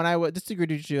when I disagreed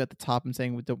with you at the top and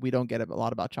saying we don't get a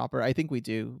lot about Chopper, I think we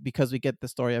do, because we get the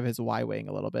story of his Y-wing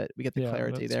a little bit. We get the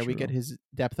clarity there. True. We get his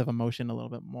depth of emotion a little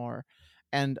bit more.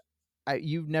 And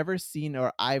you've never seen,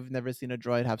 or I've never seen a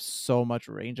droid have so much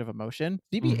range of emotion.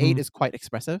 BB-8 Hmm. is quite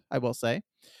expressive, I will say.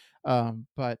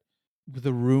 But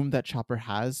the room that Chopper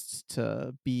has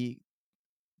to be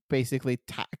basically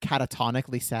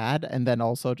catatonically sad and then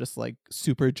also just like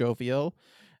super jovial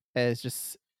is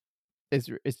just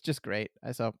it's just great.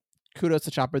 So kudos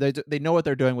to Chopper. They know what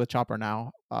they're doing with Chopper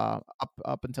now.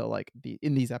 Up until like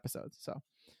in these episodes.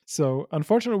 So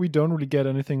unfortunately, we don't really get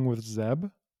anything with Zeb.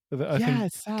 I think Yeah,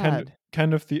 it's kind sad.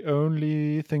 kind of the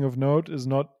only thing of note is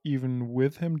not even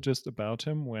with him, just about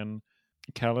him when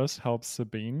Callus helps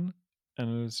Sabine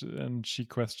and she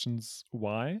questions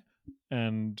why,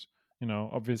 and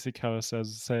obviously Callus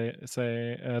says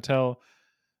tell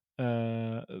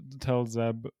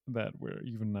Zeb that we're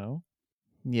even now.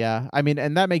 Yeah, I mean,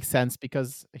 and that makes sense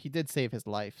because he did save his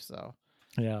life. So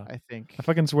Yeah, I I think,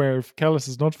 fucking swear if Callus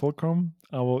is not Fulcrum,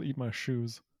 I will eat my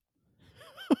shoes.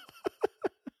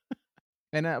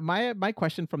 and my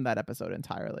question from that episode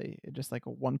entirely, just like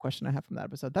one question I have from that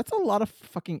episode. That's a lot of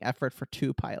fucking effort for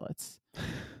 2 pilots,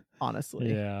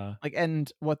 honestly. Yeah. Like,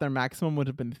 and what their maximum would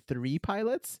have been 3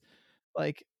 pilots.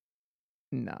 Like,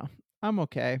 no, I'm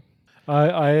okay.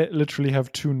 I literally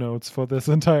have 2 notes for this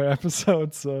entire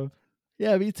episode, so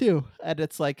Yeah, me too. And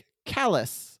it's like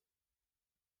Callus,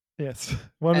 yes.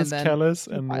 One and is then Callus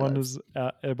two and one pilots. is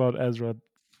about Ezra.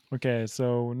 Okay,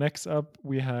 so next up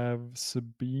we have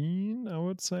Sabine, I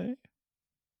would say.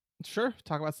 Sure,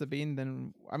 talk about Sabine.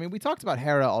 Then I mean, we talked about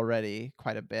Hera already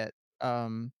quite a bit.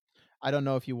 Um, I don't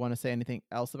know if you want to say anything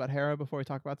else about Hera before we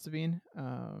talk about Sabine.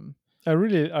 I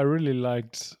really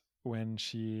liked when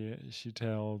she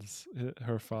tells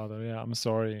her father, "Yeah, I'm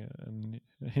sorry," and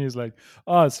he's like,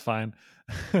 "Oh, it's fine."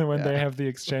 When they Yeah, have the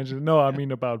exchange, no, I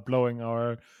mean about blowing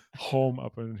our home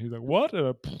up, and he's like, "What?"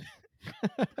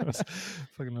 That's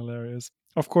fucking hilarious.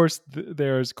 Of course,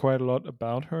 there's quite a lot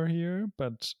about her here,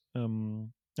 but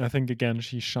I think again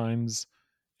she shines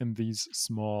in these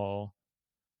small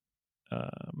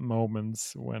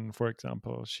moments when, for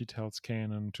example, she tells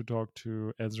Kanan to talk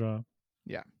to Ezra,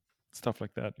 yeah, stuff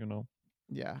like that.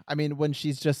 yeah. I mean, when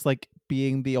she's just like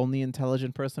being the only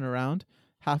intelligent person around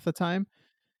half the time,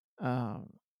 um,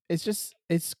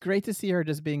 it's great to see her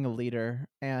just being a leader.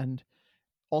 And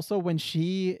also when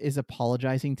she is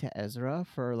apologizing to Ezra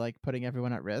for like putting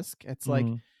everyone at risk, it's like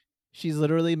Mm, she's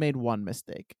literally made one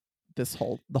mistake the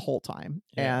whole time,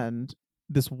 yeah. and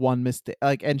this one mistake,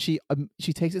 like, and she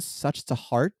takes it such to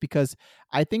heart because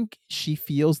I think she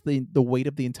feels the weight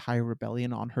of the entire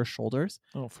rebellion on her shoulders,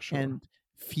 Oh, for sure. and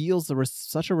feels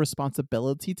such a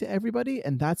responsibility to everybody,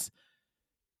 and that's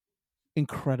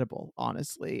incredible,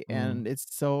 honestly. Mm. And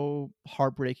it's so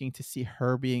heartbreaking to see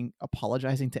her being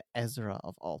apologizing to Ezra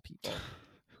of all people,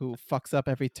 who fucks up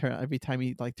every time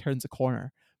he like turns a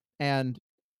corner. And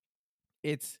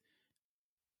it's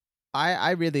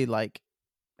I really like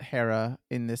Hera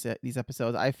in these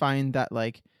episodes. I find that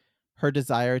like her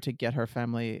desire to get her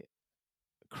family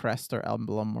crest or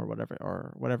emblem or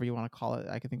whatever you want to call it,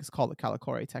 I think it's called the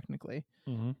Kalikori technically,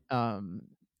 Hmm. um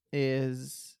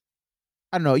is,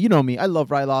 I don't know, you know me. I love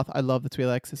Ryloth. I love the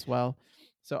Twi'leks as well.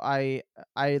 So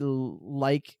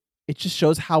like, it just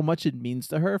shows how much it means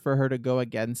to her for her to go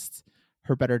against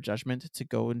her better judgment to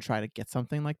go and try to get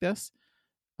something like this.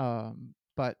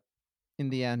 But in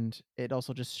the end, it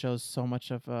also just shows so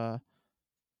much of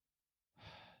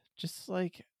just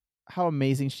like how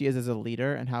amazing she is as a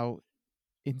leader and how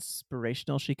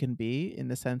inspirational she can be, in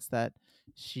the sense that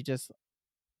she just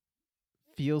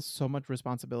feels so much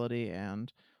responsibility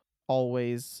and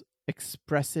always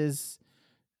expresses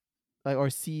like or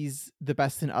sees the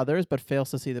best in others but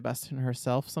fails to see the best in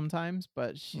herself sometimes,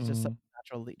 but she's just such Hmm. a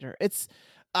natural leader. It's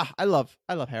I love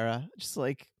Hera. Just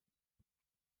like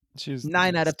She's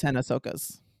 9 out of 10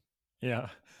 Ahsokas. yeah,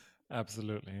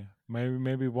 absolutely.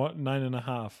 Maybe what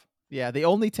 9.5. Yeah, the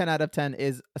only 10 out of 10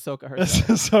 is Ahsoka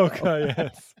herself. So Ahsoka,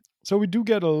 yes. So we do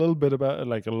get a little bit about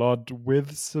like a lot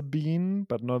with Sabine,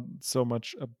 but not so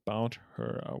much about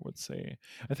her, I would say.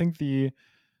 I think the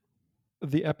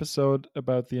episode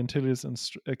about the Antilles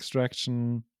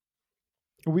extraction,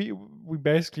 we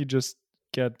basically just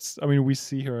get, I mean, we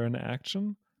see her in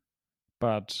action,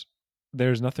 but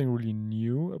there's nothing really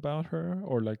new about her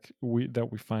or like we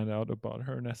find out about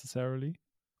her necessarily.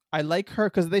 I like her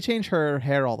because they change her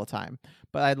hair all the time,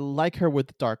 but I like her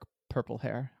with dark purple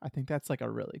hair. I think that's like a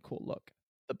really cool look.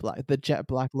 The jet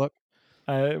black look.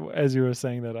 As you were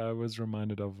saying that, I was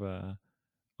reminded of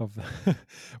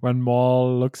when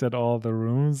Maul looks at all the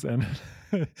rooms and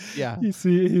Yeah. he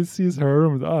sees her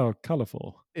room. Oh,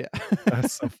 colorful. Yeah.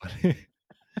 That's so funny.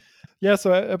 Yeah.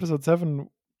 So episode 7,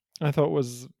 I thought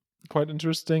was quite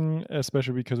interesting,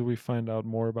 especially because we find out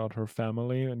more about her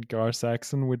family and Gar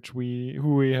Saxon,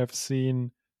 who we have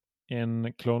seen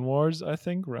in Clone Wars, I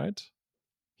think, right?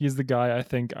 He's the guy I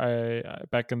think I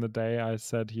back in the day I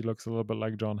said he looks a little bit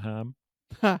like John Hamm.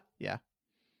 Yeah.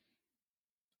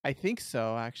 I think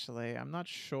so, actually. I'm not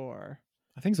sure.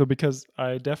 I think so because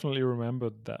I definitely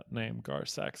remembered that name, Gar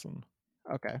Saxon.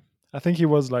 Okay. I think he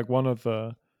was like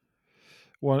the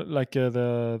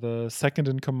second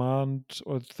in command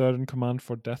or third in command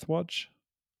for Death Watch.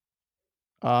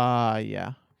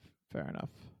 Yeah. Fair enough.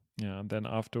 Yeah, and then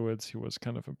afterwards he was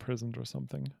kind of imprisoned or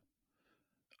something.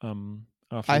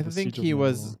 After I the think siege of he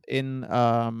was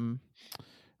Mandalore. in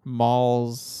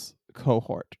Maul's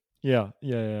cohort, Yeah,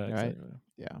 right? exactly.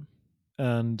 Yeah.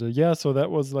 And so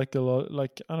that was like a lot.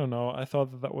 Like I don't know. I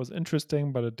thought that was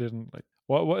interesting, but it didn't like.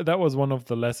 What that was one of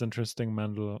the less interesting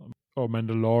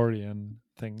Mandalorian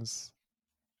things.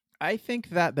 I think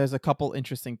that there's a couple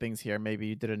interesting things here. Maybe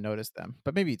you didn't notice them,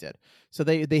 but maybe you did. So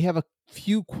they have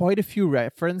quite a few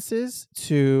references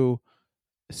to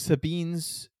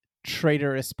Sabine's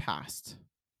traitorous past.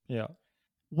 Yeah.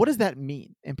 What does that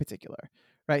mean in particular?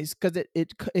 Right? Because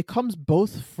it comes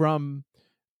both from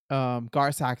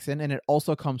Gar Saxon and it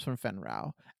also comes from Fen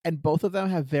Rao. And both of them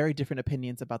have very different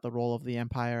opinions about the role of the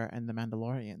Empire and the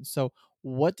Mandalorians. So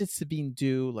what did Sabine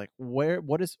do? Like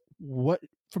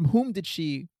from whom did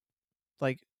she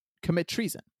like commit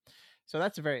treason? So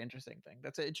that's a very interesting thing.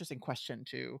 That's an interesting question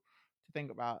to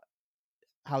think about,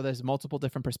 how there's multiple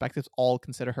different perspectives all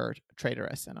consider her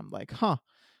traitorous. And I'm like,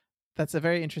 that's a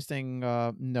very interesting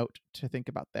note to think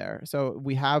about there. So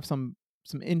we have some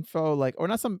info, like, or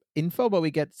not some info, but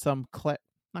we get some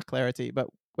not clarity, but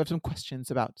we have some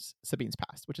questions about Sabine's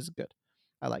past, which is good.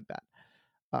 I like that.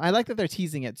 I like that they're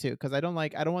teasing it too, because I don't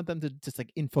want them to just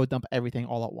like info dump everything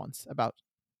all at once about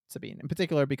Sabine, in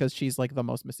particular because she's like the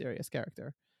most mysterious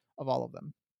character of all of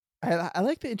them. I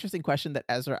like the interesting question that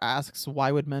Ezra asks: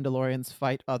 why would Mandalorians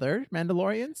fight other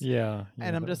Mandalorians? Yeah.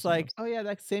 And I'm That just was like, nice. oh yeah,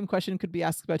 that same question could be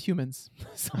asked about humans.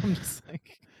 So I'm just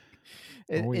like,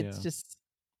 Oh it's yeah. just,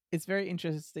 it's very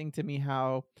interesting to me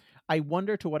how, I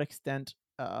wonder to what extent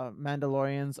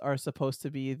Mandalorians are supposed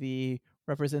to be the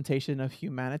representation of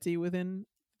humanity within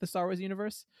the Star Wars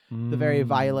universe. The very Mm.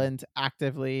 violent,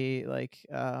 actively like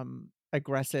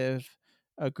aggressive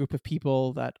group of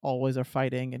people that always are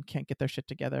fighting and can't get their shit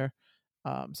together.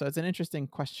 So it's an interesting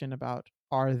question about,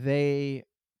 are they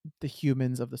the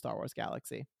humans of the Star Wars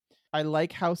galaxy? I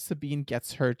like how Sabine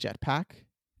gets her jetpack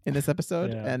in this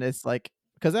episode, Yeah. and it's like,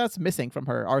 because that's missing from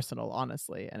her arsenal,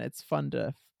 honestly, and it's fun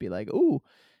to be like, "Ooh,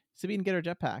 Sabine get her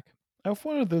jetpack." I've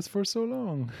wanted this for so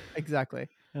long. Exactly.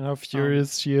 And how Um,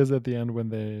 furious she is at the end when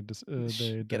they get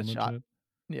a damage shot. it.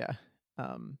 Yeah.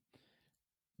 Um,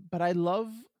 but I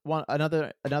love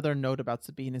another note about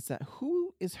Sabine is that,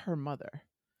 who is her mother?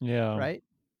 Yeah. Right?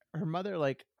 Her mother,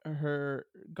 like her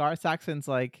Gar Saxon's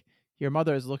like, your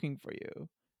mother is looking for you,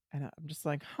 and I'm just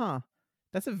like,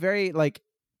 that's a very like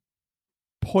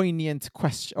poignant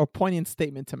question or poignant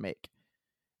statement to make.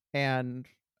 And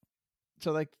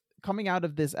so like, coming out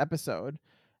of this episode,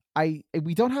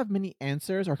 we don't have many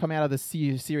answers, or coming out of this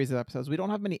series of episodes, we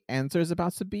don't have many answers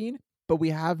about Sabine, but we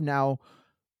have now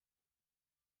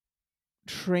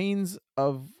trains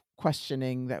of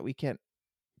questioning that we can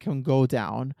go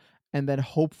down, and then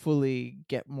hopefully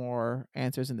get more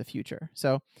answers in the future.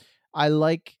 So I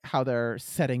like how they're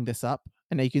setting this up,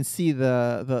 and you can see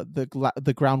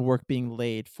the groundwork being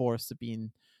laid for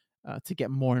Sabine to get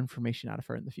more information out of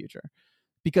her in the future.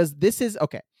 Because this is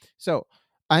okay. So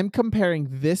I'm comparing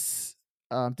this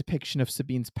depiction of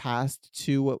Sabine's past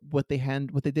to what they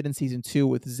did in season 2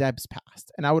 with Zeb's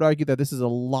past, and I would argue that this is a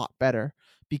lot better,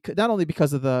 because not only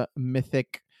because of the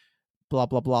mythic blah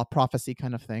blah blah prophecy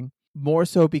kind of thing, more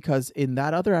so because in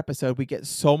that other episode we get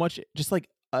so much, just like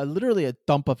literally a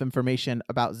dump of information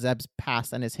about Zeb's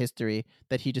past and his history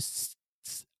that he just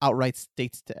outright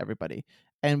states to everybody,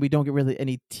 and we don't get really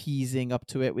any teasing up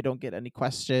to it. We don't get any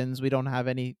questions. We don't have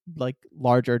any like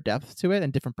larger depth to it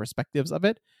and different perspectives of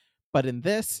it. But in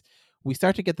this, we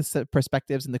start to get the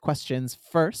perspectives and the questions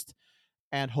first,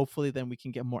 and hopefully then we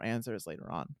can get more answers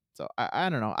later on. So I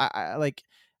don't know.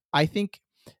 I think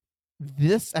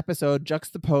this episode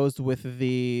juxtaposed with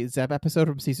the Zeb episode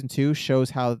from season 2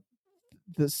 shows how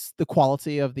the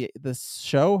quality of this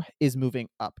show is moving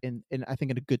up in I think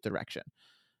in a good direction.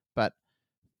 But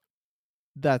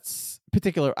that's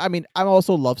particular. I mean, I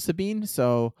also love Sabine,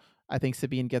 so I think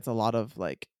Sabine gets a lot of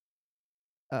like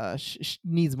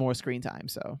needs more screen time.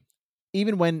 So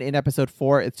even when in episode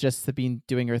 4 it's just Sabine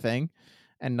doing her thing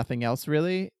and nothing else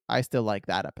really, I still like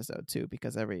that episode too,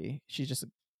 because she's just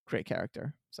a great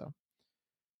character. So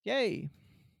yay.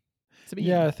 Sabine.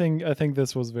 Yeah, I think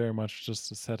this was very much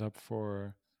just a setup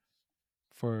for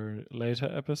later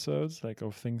episodes, like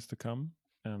of things to come.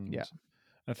 And Yeah.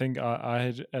 I think I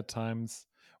had at times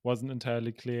wasn't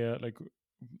entirely clear, like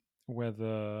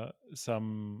whether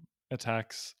some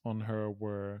attacks on her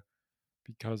were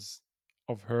because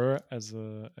of her as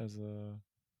a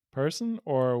person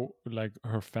or like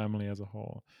her family as a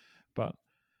whole. But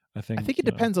I I think think it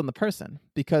depends on the person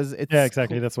because yeah, it's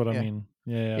exactly. That's what I yeah. mean.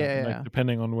 Yeah. Yeah, Like yeah.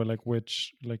 depending on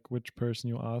which person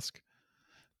you ask.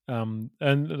 And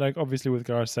like obviously with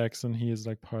Gar Saxon, he is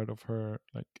like part of her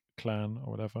like clan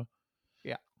or whatever.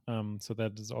 Yeah. So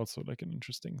that is also like an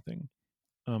interesting thing.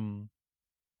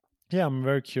 Yeah, I'm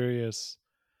very curious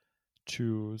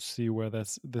to see where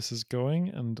this is going,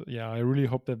 and yeah, I really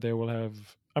hope that they will have.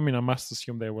 I mean, I must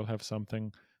assume they will have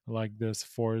something like this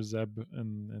for Zeb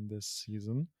in this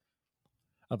season.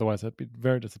 Otherwise, I'd be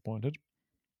very disappointed.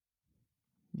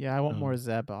 Yeah, I want more Um,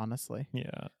 Zeb, honestly.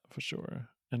 yeah, for sure.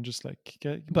 And just like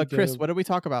we But get Chris, what do we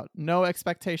talk about? No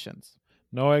expectations.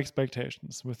 no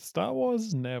expectations with Star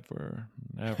Wars. Never,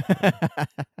 never.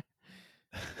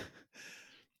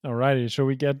 Alrighty, shall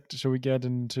we get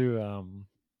into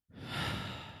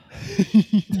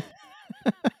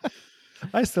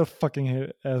I still fucking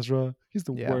hate Ezra. He's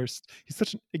the Yeah. worst. He's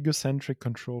such an egocentric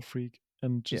control freak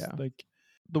and just Yeah. like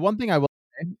The one thing I will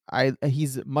say,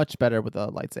 he's much better with a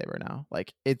lightsaber now.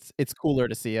 Like it's cooler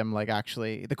to see him like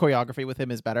actually the choreography with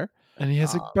him is better. and he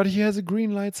has a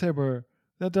green lightsaber.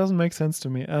 That doesn't make sense to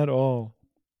me at all.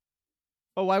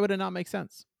 Oh, why would it not make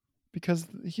sense? Because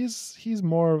he's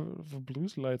more of a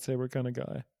blues lightsaber kind of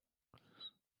guy.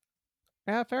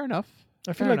 Yeah, fair enough.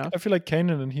 I Fair enough. feel like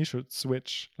Kanan and he should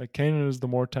switch. Like Kanan is the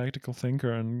more tactical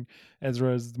thinker and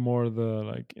Ezra is more the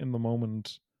like in the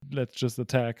moment, let's just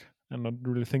attack and not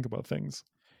really think about things.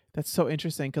 That's so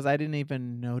interesting because I didn't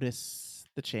even notice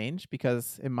the change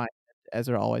because in my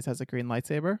Ezra always has a green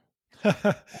lightsaber.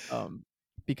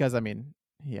 Because I mean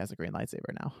he has a green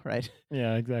lightsaber now, right?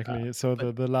 Yeah, exactly. So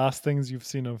But the last things you've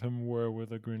seen of him were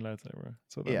with a green lightsaber.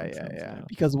 So that yeah, makes yeah, sense. yeah. Yeah.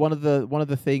 Because one of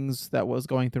the things that was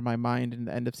going through my mind in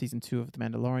the end of season 2 of The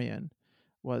Mandalorian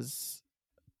was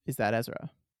is that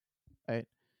Ezra, right?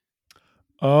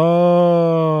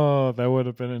 Oh, that would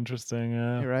have been interesting.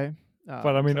 Yeah. You're right.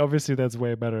 But I mean, So obviously, that's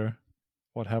way better.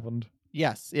 What happened?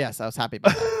 yes, I was happy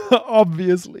about that.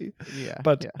 Obviously, Yeah,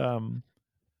 but yeah.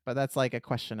 But that's like a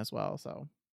question as well. So,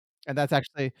 and that's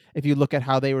actually if you look at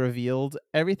how they revealed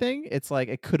everything, it's like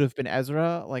it could have been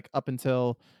Ezra, like up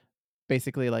until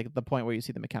basically like the point where you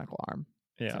see the mechanical arm,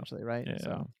 yeah, essentially, right? yeah.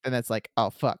 So, and that's like, oh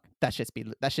fuck, that should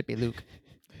be Luke.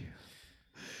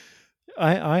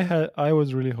 I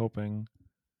was really hoping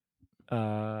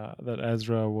that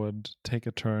Ezra would take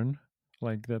a turn,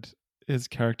 like that his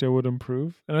character would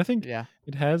improve, and I think Yeah,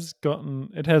 it has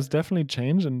definitely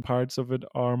changed, and parts of it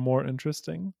are more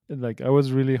interesting. Like I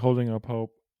was really holding up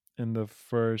hope in the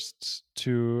first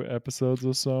 2 episodes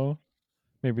or so,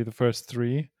 maybe the first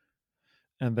 3,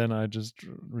 and then I just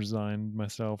resigned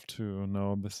myself to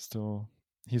no,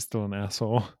 he's still an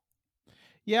asshole.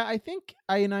 yeah.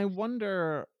 I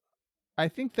wonder. I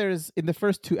think there's in the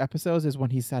first 2 episodes is when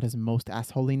he's at his most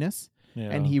assholiness,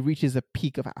 and Yeah. he reaches a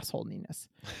peak of assholiness.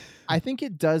 I think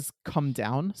it does come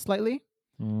down slightly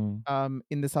Mm.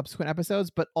 in the subsequent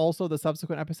episodes, but also the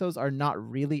subsequent episodes are not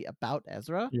really about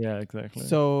Ezra. Yeah, exactly.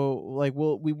 So like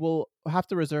we will have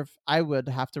to reserve I would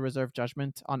have to reserve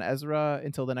judgment on Ezra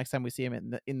until the next time we see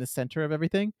him in the center of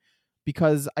everything,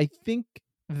 because I think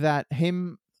that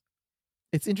him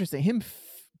it's interesting him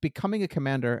becoming a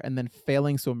commander and then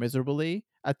failing so miserably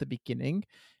at the beginning.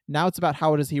 Now it's about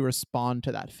how does he respond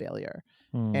to that failure,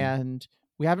 Mm. and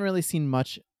we haven't really seen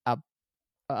much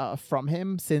from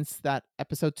him since that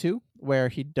episode 2 where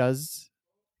he does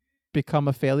become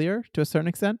a failure to a certain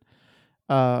extent,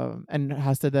 and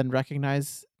has to then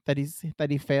recognize that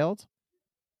he failed.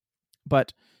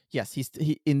 But yes,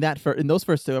 he in those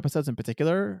first 2 episodes in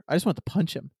particular, I just want to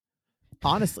punch him.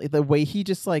 Honestly, the way he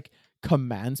just like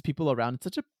commands people around, it's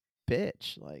such a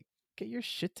bitch. Like, get your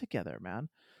shit together, man.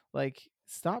 Like,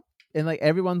 stop. And like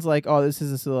everyone's like, oh, this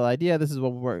is a silly idea. This is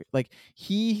what we're like.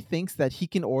 He thinks that he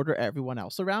can order everyone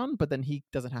else around, but then he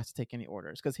doesn't have to take any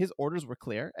orders because his orders were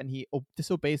clear, and he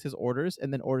disobeys his orders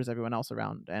and then orders everyone else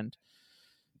around. And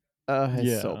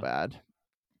it's so Yeah. bad.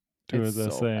 Do It's as I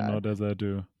so say, bad. not as I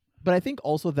do. But I think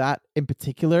also that in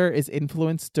particular is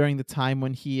influenced during the time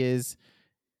when he is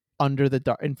under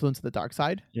the influence of the dark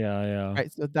side. Yeah, yeah.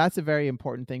 Right. So that's a very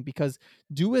important thing because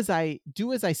do as I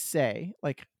say,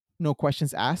 like no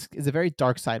questions asked is a very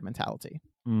dark side mentality.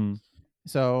 Mm.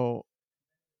 So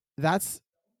that's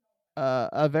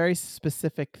a very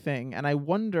specific thing. And I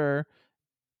wonder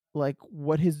like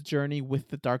what his journey with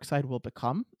the dark side will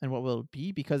become and what will it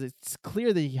be, because it's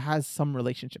clear that he has some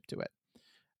relationship to it.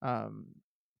 Um,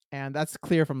 and that's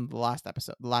clear from the last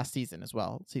episode, the last season as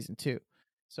well, season 2.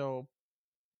 So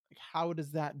how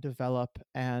does that develop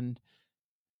and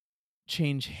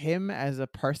change him as a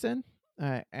person,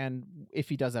 and if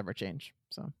he does ever change?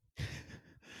 So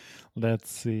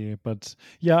Let's see. But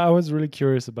yeah, I was really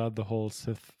curious about the whole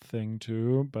Sith thing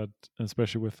too, but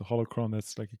especially with the holocron,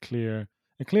 that's like a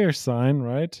clear sign,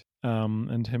 right?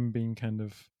 And him being kind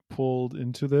of pulled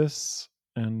into this.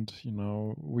 And, you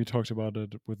know, we talked about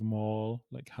it with Maul,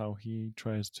 like how he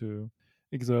tries to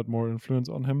exert more influence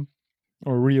on him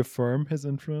or reaffirm his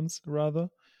influence rather.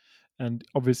 And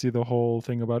obviously the whole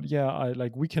thing about, yeah, I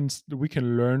like we can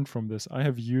learn from this. I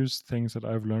have used things that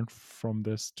I've learned from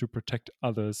this to protect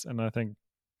others, and I think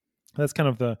that's kind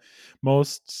of the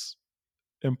most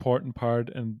important part.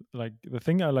 And like the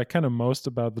thing I like kind of most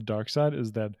about the dark side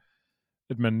is that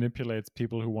it manipulates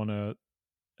people who want to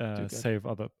do good. save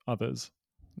others.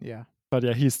 Yeah. But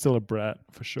yeah, he's still a brat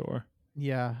for sure.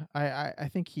 Yeah,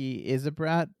 I think he is a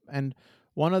brat, and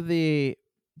one of the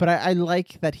but I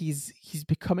like that he's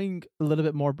becoming a little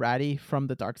bit more bratty from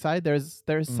the dark side. There's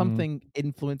Mm, something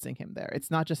influencing him there.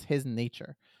 It's not just his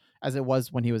nature, as it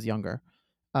was when he was younger.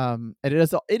 It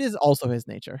is also his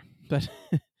nature, but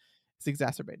it's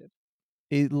exacerbated.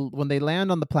 When they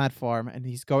land on the platform and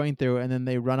he's going through, and then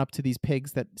they run up to these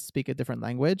pigs that speak a different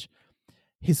language,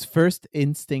 his first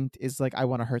instinct is like, I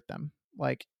want to hurt them.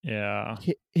 Like yeah.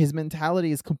 his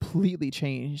mentality is completely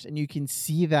changed, and you can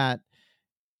see that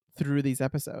through these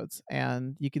episodes,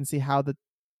 and you can see how the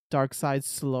dark side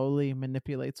slowly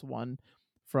manipulates one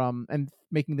from and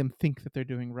making them think that they're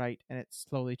doing right, and it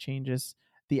slowly changes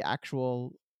the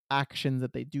actual actions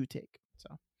that they do take.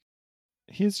 So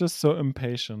He's just so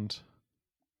impatient.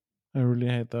 I really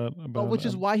hate that well, about which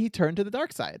is why he turned to the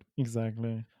dark side,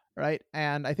 exactly. right?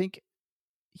 And I think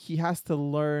he has to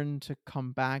learn to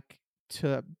come back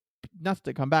to not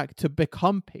to come back to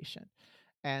become patient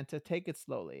and to take it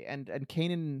slowly. And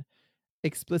Kanan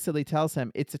explicitly tells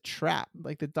him it's a trap.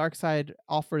 Like the dark side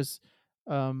offers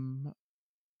um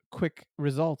quick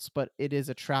results, but it is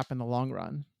a trap in the long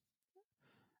run.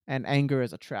 And anger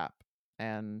is a trap.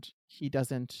 And he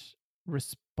doesn't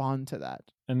respond to that.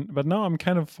 And but now I'm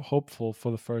kind of hopeful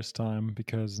for the first time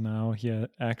because now he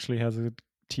actually has a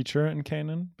teacher in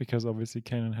Kanan, because obviously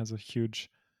Kanan has a huge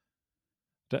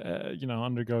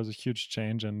undergoes a huge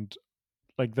change. And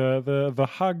like the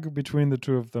hug between the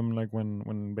two of them, like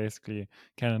when basically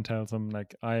Kanan tells him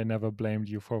like, I never blamed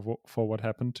you for what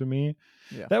happened to me,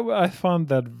 Yeah. that I found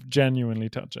that genuinely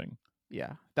touching.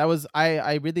 Yeah. That was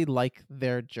I really like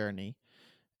their journey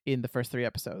in the first 3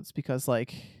 episodes, because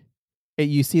like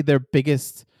you see their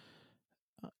biggest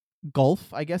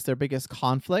gulf, I guess, their biggest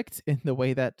conflict in the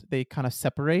way that they kind of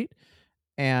separate,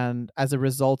 and as a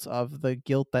result of the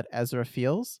guilt that Ezra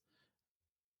feels,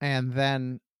 and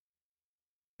then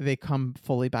they come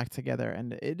fully back together.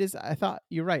 And it is, I thought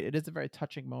you're right, it is a very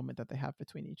touching moment that they have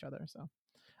between each other. So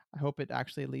I hope it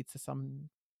actually leads to some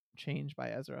change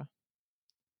by Ezra.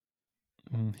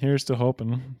 Here's to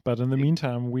hoping. But in the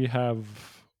meantime, we have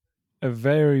a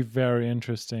very, very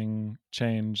interesting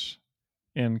change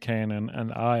in Kanan,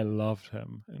 and I loved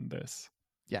him in this.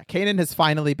 Yeah, Kanan has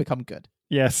finally become good.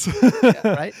 Yes.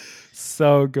 Yeah, right.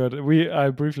 So good. I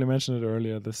briefly mentioned it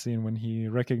earlier, the scene when he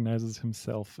recognizes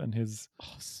himself and his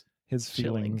Oh,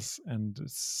 chilling. feelings, and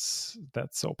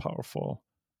that's so powerful.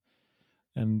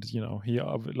 And he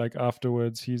like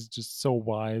afterwards he's just so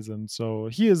wise, and so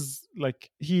he is like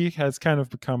he has kind of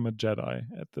become a Jedi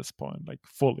at this point, like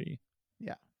fully.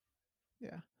 Yeah,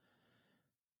 yeah.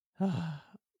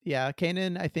 Yeah,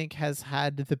 Kanan, I think, has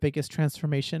had the biggest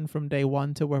transformation from day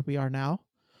one to where we are now.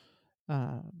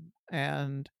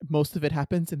 And most of it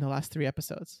happens in the last 3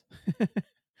 episodes.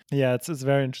 Yeah, it's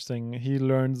very interesting. He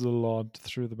learns a lot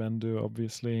through the Bendu,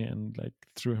 obviously, and like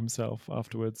through himself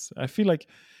afterwards. I feel like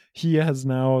he has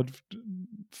now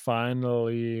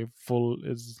finally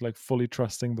fully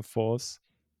trusting the Force.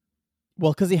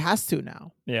 Well, because he has to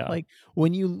now. Yeah, Like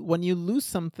when you lose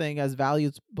something as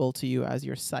valuable to you as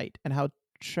your sight, and how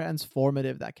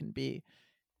transformative that can be,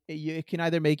 it can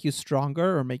either make you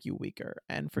stronger or make you weaker.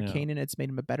 And for yeah, Kanan, it's made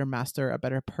him a better master, a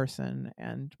better person.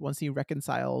 And once he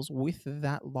reconciles with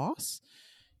that loss,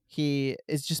 he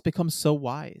is just becomes so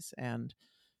wise. And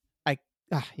I,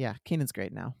 yeah, Kanan's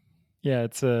great now. yeah.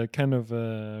 It's a kind of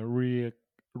a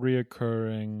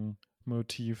reoccurring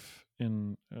motif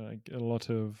in like a lot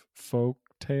of folk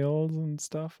tales and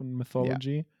stuff and Yeah,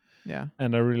 mythology, yeah,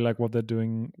 and I really like what they're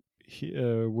doing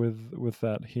with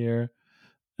that here.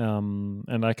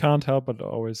 And I can't help but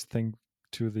always think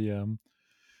to the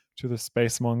to the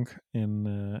space monk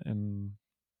in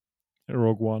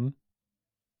Rogue One.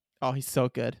 Oh, he's so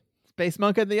good. Space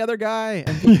Monk and the other guy.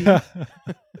 MVP.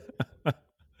 Yeah.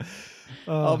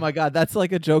 Oh my god, that's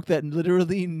like a joke that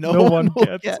literally no no one one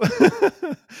will gets.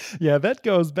 get. Yeah, that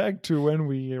goes back to when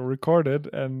we recorded,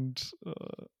 and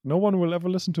no one will ever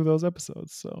listen to those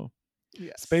episodes. So,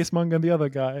 Yes. Space Monk and the other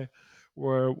guy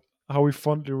were how we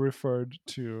fondly referred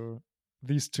to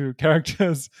these two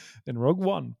characters in Rogue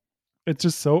One. It's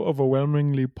just so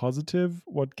overwhelmingly positive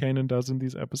what Kanan does in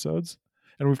these episodes,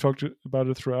 and we've talked about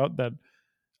it throughout that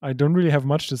I don't really have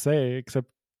much to say except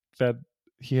that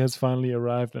he has finally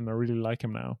arrived and I really like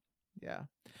him now. Yeah.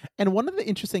 And one of the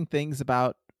interesting things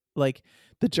about like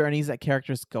the journeys that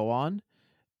characters go on,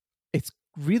 it's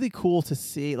really cool to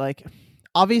see. Like,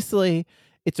 obviously,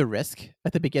 it's a risk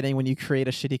at the beginning when you create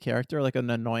a shitty character, like an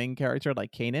annoying character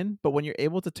like Kanan. But when you're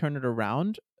able to turn it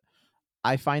around,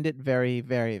 I find it very,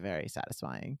 very, very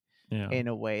satisfying Yeah. in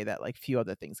a way that like few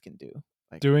other things can do.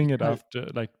 Like Doing it after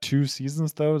like 2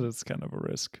 seasons though, that's kind of a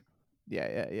risk.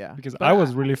 Yeah. Because But I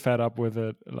was really fed up with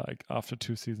it like after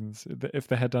 2 seasons. If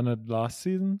they had done it last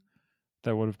season,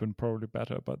 that would have been probably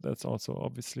better, but that's also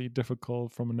obviously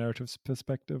difficult from a narrative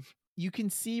perspective. you can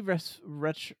see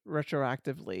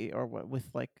retroactively or with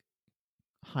like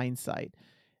hindsight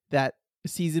that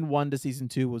season 1 to season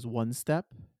 2 was one step,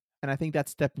 and I think that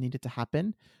step needed to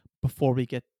happen before we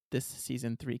get this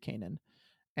season 3 Kanan.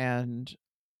 And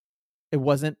it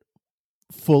wasn't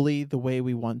fully the way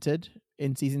we wanted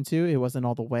in season 2. It wasn't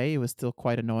all the way. It was still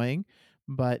quite annoying,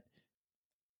 but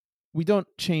we don't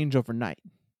change overnight.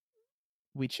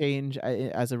 We change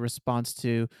as a response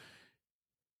to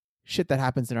shit that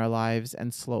happens in our lives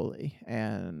and slowly.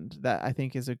 And that I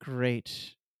think is a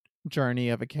great journey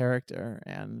of a character,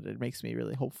 and it makes me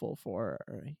really hopeful for,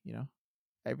 you know,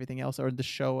 everything else or the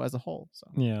show as a whole. So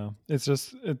yeah, it's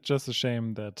just a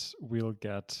shame that we'll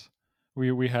get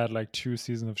we had like 2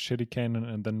 seasons of shitty Kanan,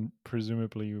 and then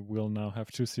presumably we'll now have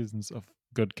 2 seasons of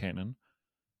good Kanan.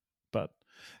 But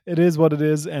it is what it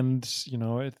is, and you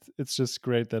know, it's just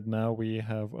great that now we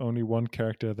have only one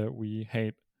character that we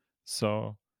hate.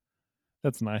 So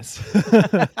that's nice.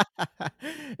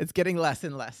 it's getting less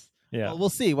and less. Yeah. Well, we'll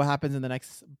see what happens in the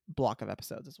next block of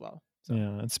episodes as well. So.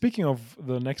 Yeah. And speaking of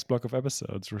the next block of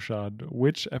episodes, Rashad,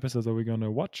 which episodes are we going to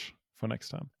watch for next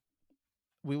time?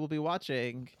 We will be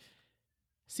watching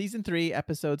season 3,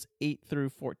 episodes 8 through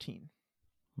 14.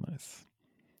 Nice.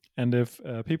 And if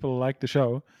people like the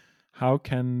show, how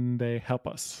can they help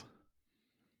us?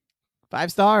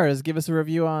 5 stars. Give us a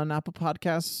review on Apple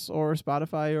Podcasts or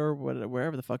Spotify or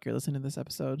wherever the fuck you're listening to this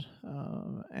episode.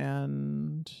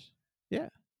 And yeah.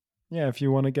 Yeah, if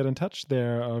you want to get in touch,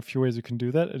 there are a few ways you can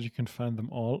do that, and you can find them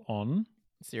all on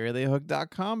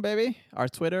seriallyhooked.com, baby. Our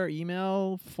Twitter,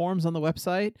 email, forms on the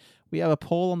website. We have a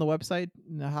poll on the website.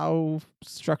 How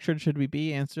structured should we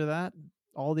be? Answer that.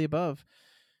 All the above.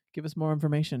 Give us more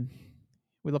information.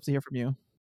 We'd love to hear from you.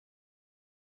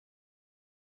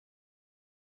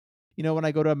 You know, when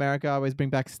I go to America, I always bring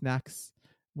back snacks.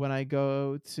 When I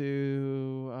go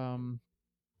to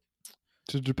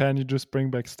Japan, you just bring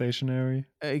back stationery.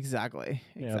 Exactly.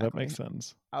 Yeah, that makes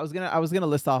sense. I was gonna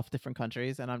list off different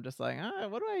countries, and I'm just like,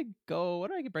 what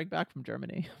do I bring back from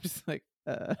Germany? I'm just like,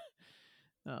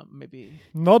 maybe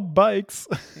not bikes.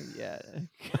 Yeah.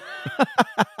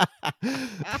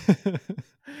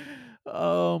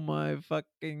 Oh my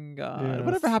fucking god! Yes.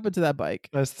 Whatever happened to that bike?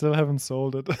 I still haven't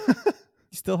sold it.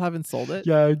 You still haven't sold it?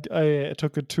 Yeah, I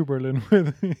took it to Berlin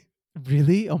with me.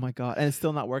 Really? Oh my god! And it's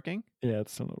still not working? Yeah,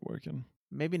 it's still not working.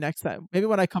 Maybe next time. Maybe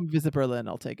when I come visit Berlin,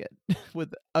 I'll take it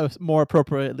with a more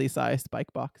appropriately sized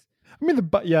bike box. I mean,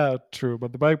 yeah, true,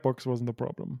 but the bike box wasn't the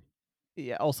problem.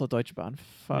 Yeah, also Deutsche Bahn.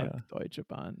 Fuck yeah. Deutsche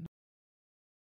Bahn.